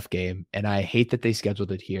a tough game, and I hate that they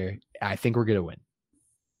scheduled it here. I think we're going to win.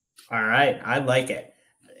 All right. I like it.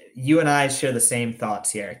 You and I share the same thoughts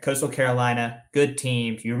here. Coastal Carolina, good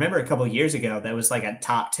team. If you remember a couple of years ago, that was like a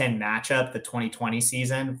top 10 matchup, the 2020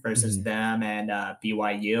 season versus them and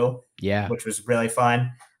BYU, which was really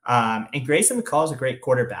fun. And Grayson McCall is a great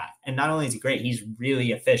quarterback. And not only is he great, he's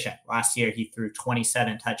really efficient. Last year, he threw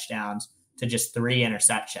 27 touchdowns to just 3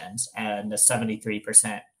 interceptions and a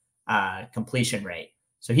 73% completion rate.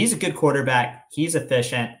 So he's a good quarterback. He's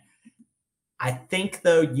efficient. I think,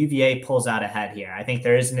 though, UVA pulls out ahead here. I think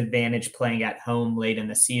there is an advantage playing at home late in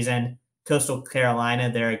the season. Coastal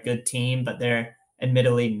Carolina, they're a good team, but they're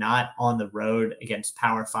admittedly not on the road against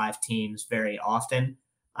Power 5 teams very often.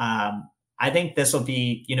 I think this will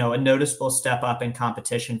be, a noticeable step up in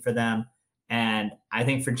competition for them. And I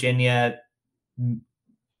think Virginia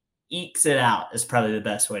ekes it out is probably the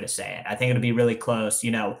best way to say it. I think it'll be really close.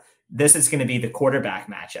 This is going to be the quarterback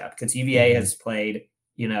matchup because UVA has played,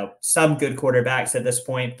 some good quarterbacks at this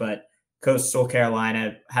point, but Coastal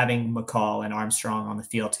Carolina having McCall and Armstrong on the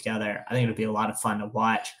field together, I think it'll be a lot of fun to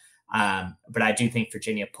watch. But I do think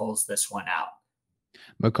Virginia pulls this one out.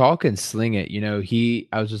 McCall can sling it.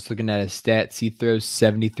 I was just looking at his stats. He throws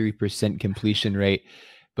 73% completion rate,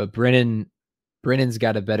 but Brennan's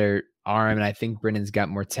got a better arm, and I think Brennan's got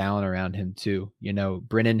more talent around him too.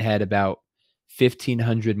 Brennan had about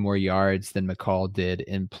 1,500 more yards than McCall did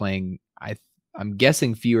in playing, I'm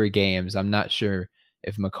guessing, fewer games. I'm not sure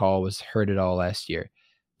if McCall was hurt at all last year,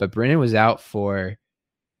 but Brennan was out for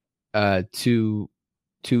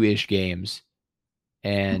two-ish games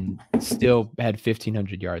and still had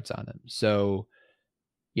 1,500 yards on him. So,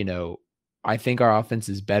 I think our offense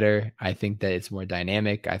is better. I think that it's more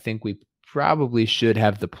dynamic. I think we probably should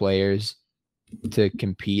have the players to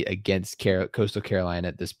compete against Coastal Carolina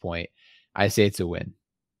at this point. I say it's a win.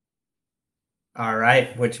 All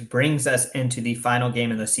right, which brings us into the final game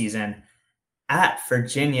of the season at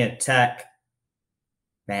Virginia Tech.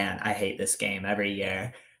 Man, I hate this game every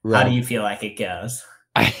year. Rob, how do you feel like it goes?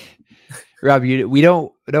 Rob, we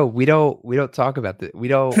don't talk about this. We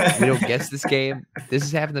don't guess this game. This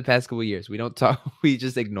has happened the past couple of years. We don't talk. We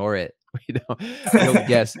just ignore it. We don't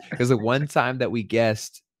guess, because the one time that we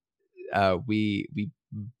guessed, we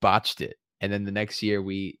botched it, and then the next year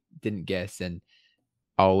we didn't guess, and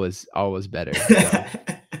all was better. So,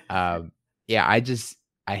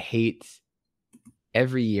 I hate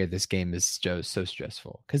every year this game is so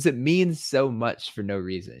stressful because it means so much for no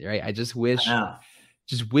reason, right? I just wish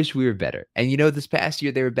we were better. And this past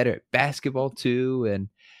year they were better at basketball too, and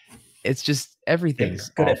it's just everything's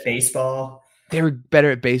good at baseball. They were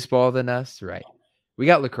better at baseball than us, right? We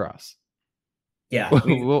got lacrosse. Yeah,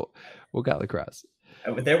 we got lacrosse.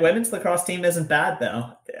 Their women's lacrosse team isn't bad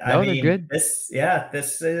though. They're good. It's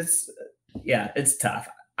tough.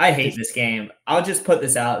 I hate this game. I'll just put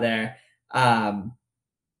this out there.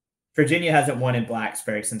 Virginia hasn't won in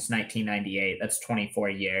Blacksburg since 1998. That's 24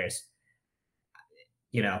 years.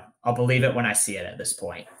 I'll believe it when I see it at this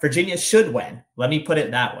point. Virginia should win. Let me put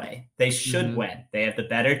it that way. They should win. They have the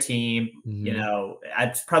better team.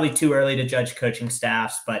 It's probably too early to judge coaching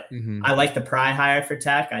staffs, but I like the Pry hire for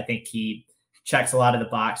Tech. I think he checks a lot of the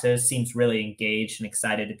boxes, seems really engaged and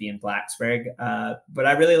excited to be in Blacksburg. But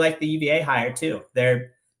I really like the UVA hire too.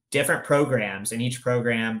 They're different programs, and each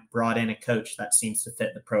program brought in a coach that seems to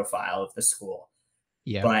fit the profile of the school.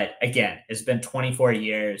 Yeah. But again, it's been 24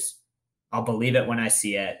 years. I'll believe it when I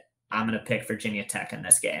see it. I'm going to pick Virginia Tech in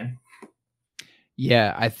this game.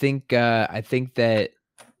 Yeah, I think that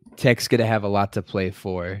Tech's going to have a lot to play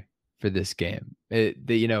for this game.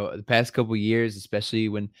 The past couple of years, especially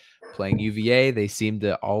when playing UVA, they seem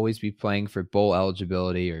to always be playing for bowl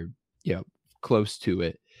eligibility or close to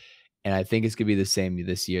it. And I think it's going to be the same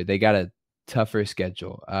this year. They got a tougher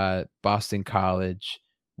schedule. Boston College,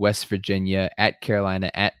 West Virginia, at Carolina,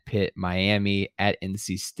 at Pitt, Miami, at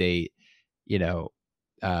NC State.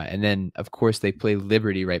 And then of course they play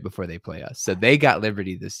Liberty right before they play us. So they got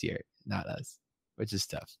Liberty this year, not us, which is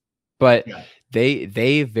tough. But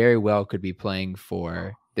they very well could be playing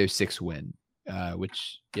for their 6th win,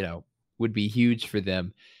 which, would be huge for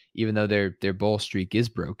them, even though their bowl streak is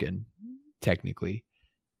broken technically.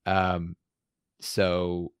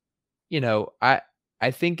 So,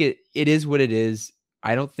 I think it is what it is.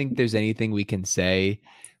 I don't think there's anything we can say.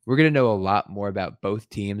 We're gonna know a lot more about both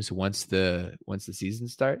teams once the season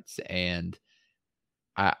starts, and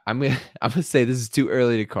I'm gonna I'm gonna say this is too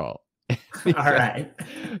early to call. All right.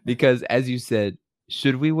 Because as you said,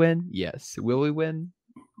 should we win? Yes. Will we win?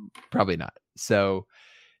 Probably not. So,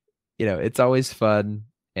 it's always fun,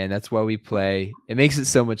 and that's why we play. It makes it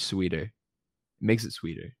so much sweeter. It makes it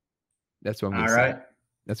sweeter. That's what I'm gonna say. Right.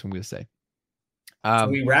 That's what I'm gonna say. So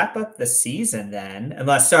we wrap up the season then.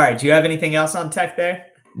 Unless, sorry, do you have anything else on tech there?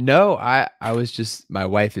 No, I was just, my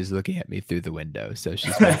wife is looking at me through the window, so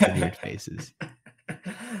she's making weird faces.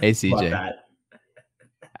 Hey, CJ.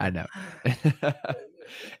 I know.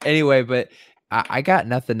 Anyway, but I got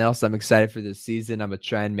nothing else. I'm excited for this season. I'm gonna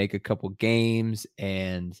try and make a couple games,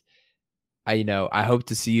 and I hope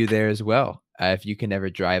to see you there as well. If you can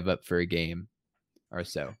ever drive up for a game or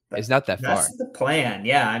so. It's not that far. That's the plan.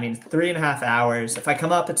 Yeah. I mean, 3.5 hours. If I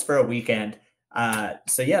come up, it's for a weekend.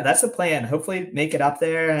 So yeah, that's the plan. Hopefully make it up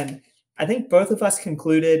there. And I think both of us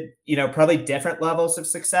concluded, probably different levels of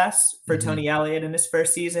success for Tony Elliott in his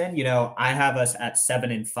first season. I have us at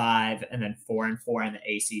 7-5 and then 4-4 in the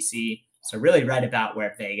ACC. So really right about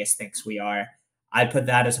where Vegas thinks we are. I put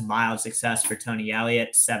that as a mild success for Tony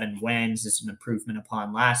Elliott. 7 wins is an improvement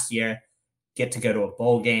upon last year. Get to go to a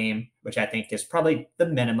bowl game, which I think is probably the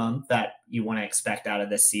minimum that you want to expect out of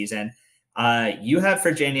this season. You have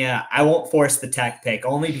Virginia. I won't force the Tech pick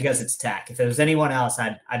only because it's Tech. If it was anyone else,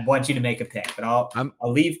 I'd want you to make a pick, but I'll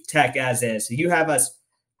leave Tech as is. So you have us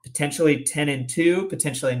potentially 10-2,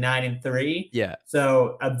 potentially 9-3. Yeah.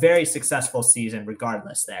 So a very successful season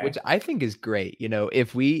regardless there. Which I think is great.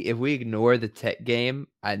 If we ignore the Tech game,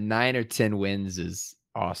 9 or 10 wins is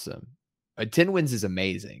awesome. 10 wins is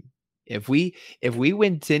amazing. If we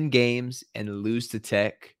win 10 games and lose to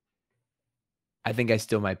Tech, I think I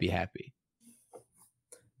still might be happy.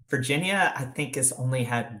 Virginia, I think, has only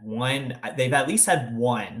had one. They've at least had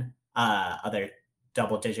one other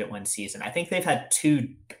double-digit win season. I think they've had 2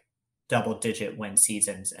 double-digit win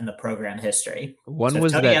seasons in the program history. One so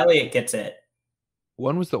was Tony Elliott gets it.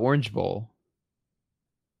 One was the Orange Bowl.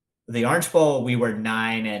 The Orange Bowl, we were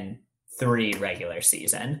 9-3 regular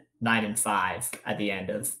season, 9-5 at the end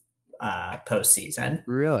of postseason.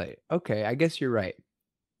 Really? Okay, I guess you're right.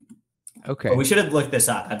 Okay. But we should have looked this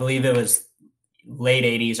up. I believe it was late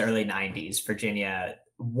 80s, early 90s. Virginia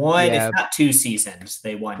won, if not 2 seasons,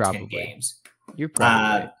 they won probably 10 games. You're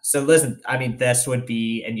probably right. So listen, I mean, this would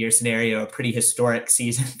be, in your scenario, a pretty historic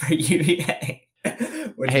season for UVA,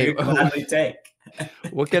 which we gladly take.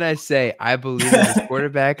 What can I say? I believe in the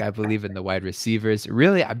quarterback. I believe in the wide receivers.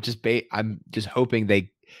 Really, I'm just hoping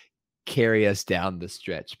they carry us down the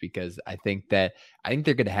stretch, because I think they're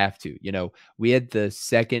going to have to. We had the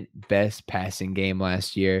second best passing game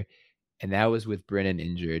last year, and that was with Brennan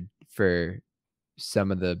injured for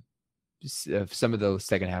some of the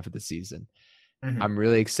second half of the season. I'm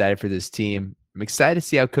really excited for this team. I'm excited to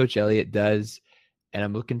see how Coach Elliott does, and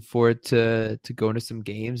I'm looking forward to going to some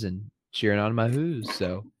games and cheering on my Hoos.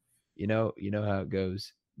 So, you know how it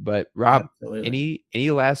goes. But Rob, any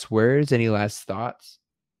last words? Any last thoughts?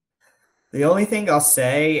 The only thing I'll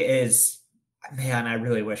say is, man, I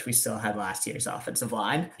really wish we still had last year's offensive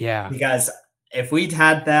line. Yeah. Because if we'd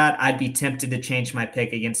had that, I'd be tempted to change my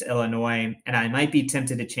pick against Illinois, and I might be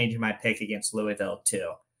tempted to change my pick against Louisville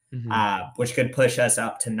too, which could push us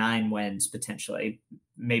up to 9 wins potentially,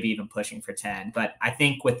 maybe even pushing for 10. But I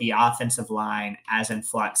think with the offensive line as in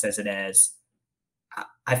flux as it is,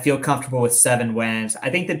 I feel comfortable with 7 wins. I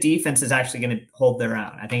think the defense is actually going to hold their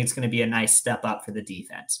own. I think it's going to be a nice step up for the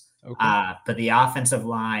defense. Okay. But the offensive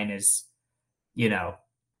line is,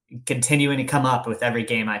 continuing to come up with every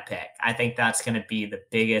game I pick. I think that's going to be the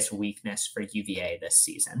biggest weakness for UVA this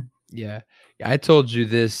season. Yeah. I told you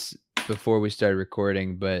this before we started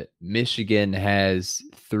recording, but Michigan has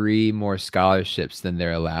 3 more scholarships than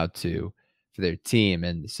they're allowed to for their team.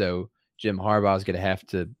 And so Jim Harbaugh is going to have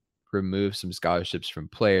to remove some scholarships from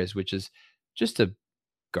players, which is just a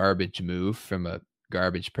garbage move from a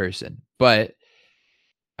garbage person. But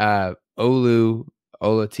Olatimi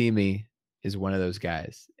is one of those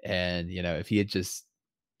guys. And, if he had just,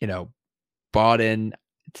 bought in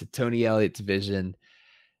to Tony Elliott's vision,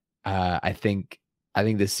 I think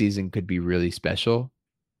this season could be really special.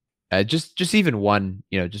 Just even one,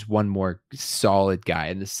 just one more solid guy,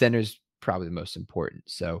 and the center's probably the most important.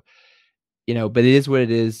 So, but it is what it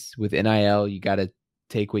is with NIL. You got to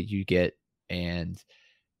take what you get. And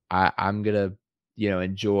I'm going to,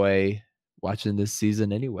 enjoy watching this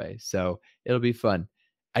season anyway. So it'll be fun.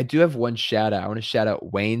 I do have one shout out. I want to shout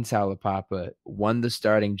out Wayne Talapapa, won the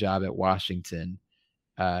starting job at Washington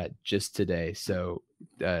just today. So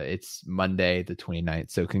it's Monday the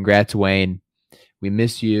 29th. So congrats, Wayne. We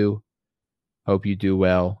miss you. Hope you do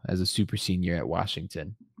well as a super senior at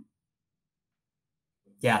Washington.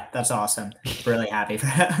 Yeah, that's awesome. Really happy for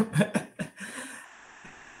him.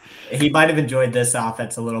 He might have enjoyed this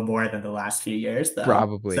offense a little more than the last few years, though.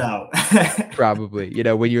 Probably. So probably.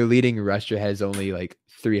 When your leading rusher has only like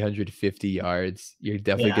 350 yards, you're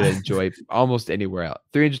definitely going to enjoy almost anywhere else.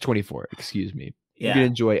 324, excuse me. You're going to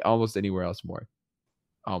enjoy almost anywhere else more.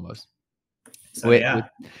 Almost. So,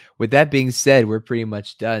 with that being said, we're pretty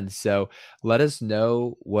much done. So let us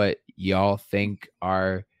know what y'all think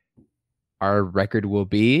our record will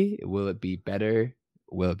be. Will it be better?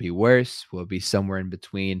 Will it be worse? Will it be somewhere in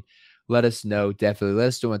between? Let us know. Definitely let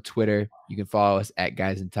us know on Twitter. You can follow us at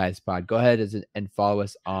Guys and Ties Pod. Go ahead and follow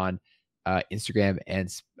us on Instagram and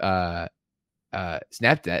Snapchat,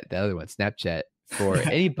 the other one, Snapchat, for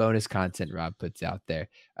any bonus content Rob puts out there.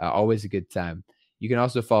 Always a good time. You can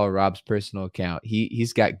also follow Rob's personal account.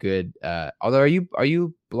 He's got good. Although, are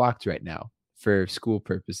you blocked right now for school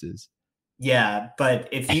purposes? Yeah, but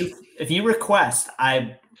if you request,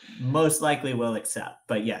 I most likely will accept.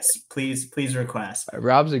 But yes, please request.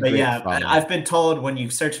 Rob's a great follower. I've been told when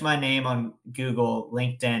you search my name on Google,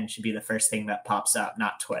 LinkedIn should be the first thing that pops up,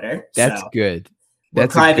 not Twitter. That's good.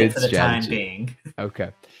 That's private for the time being.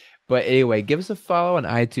 Okay. But anyway, give us a follow on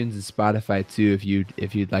iTunes and Spotify too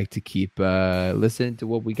if you'd like to keep listening to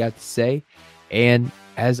what we got to say. And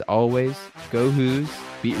as always, go Hoos,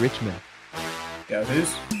 beat Richmond. Go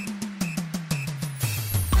Hoos.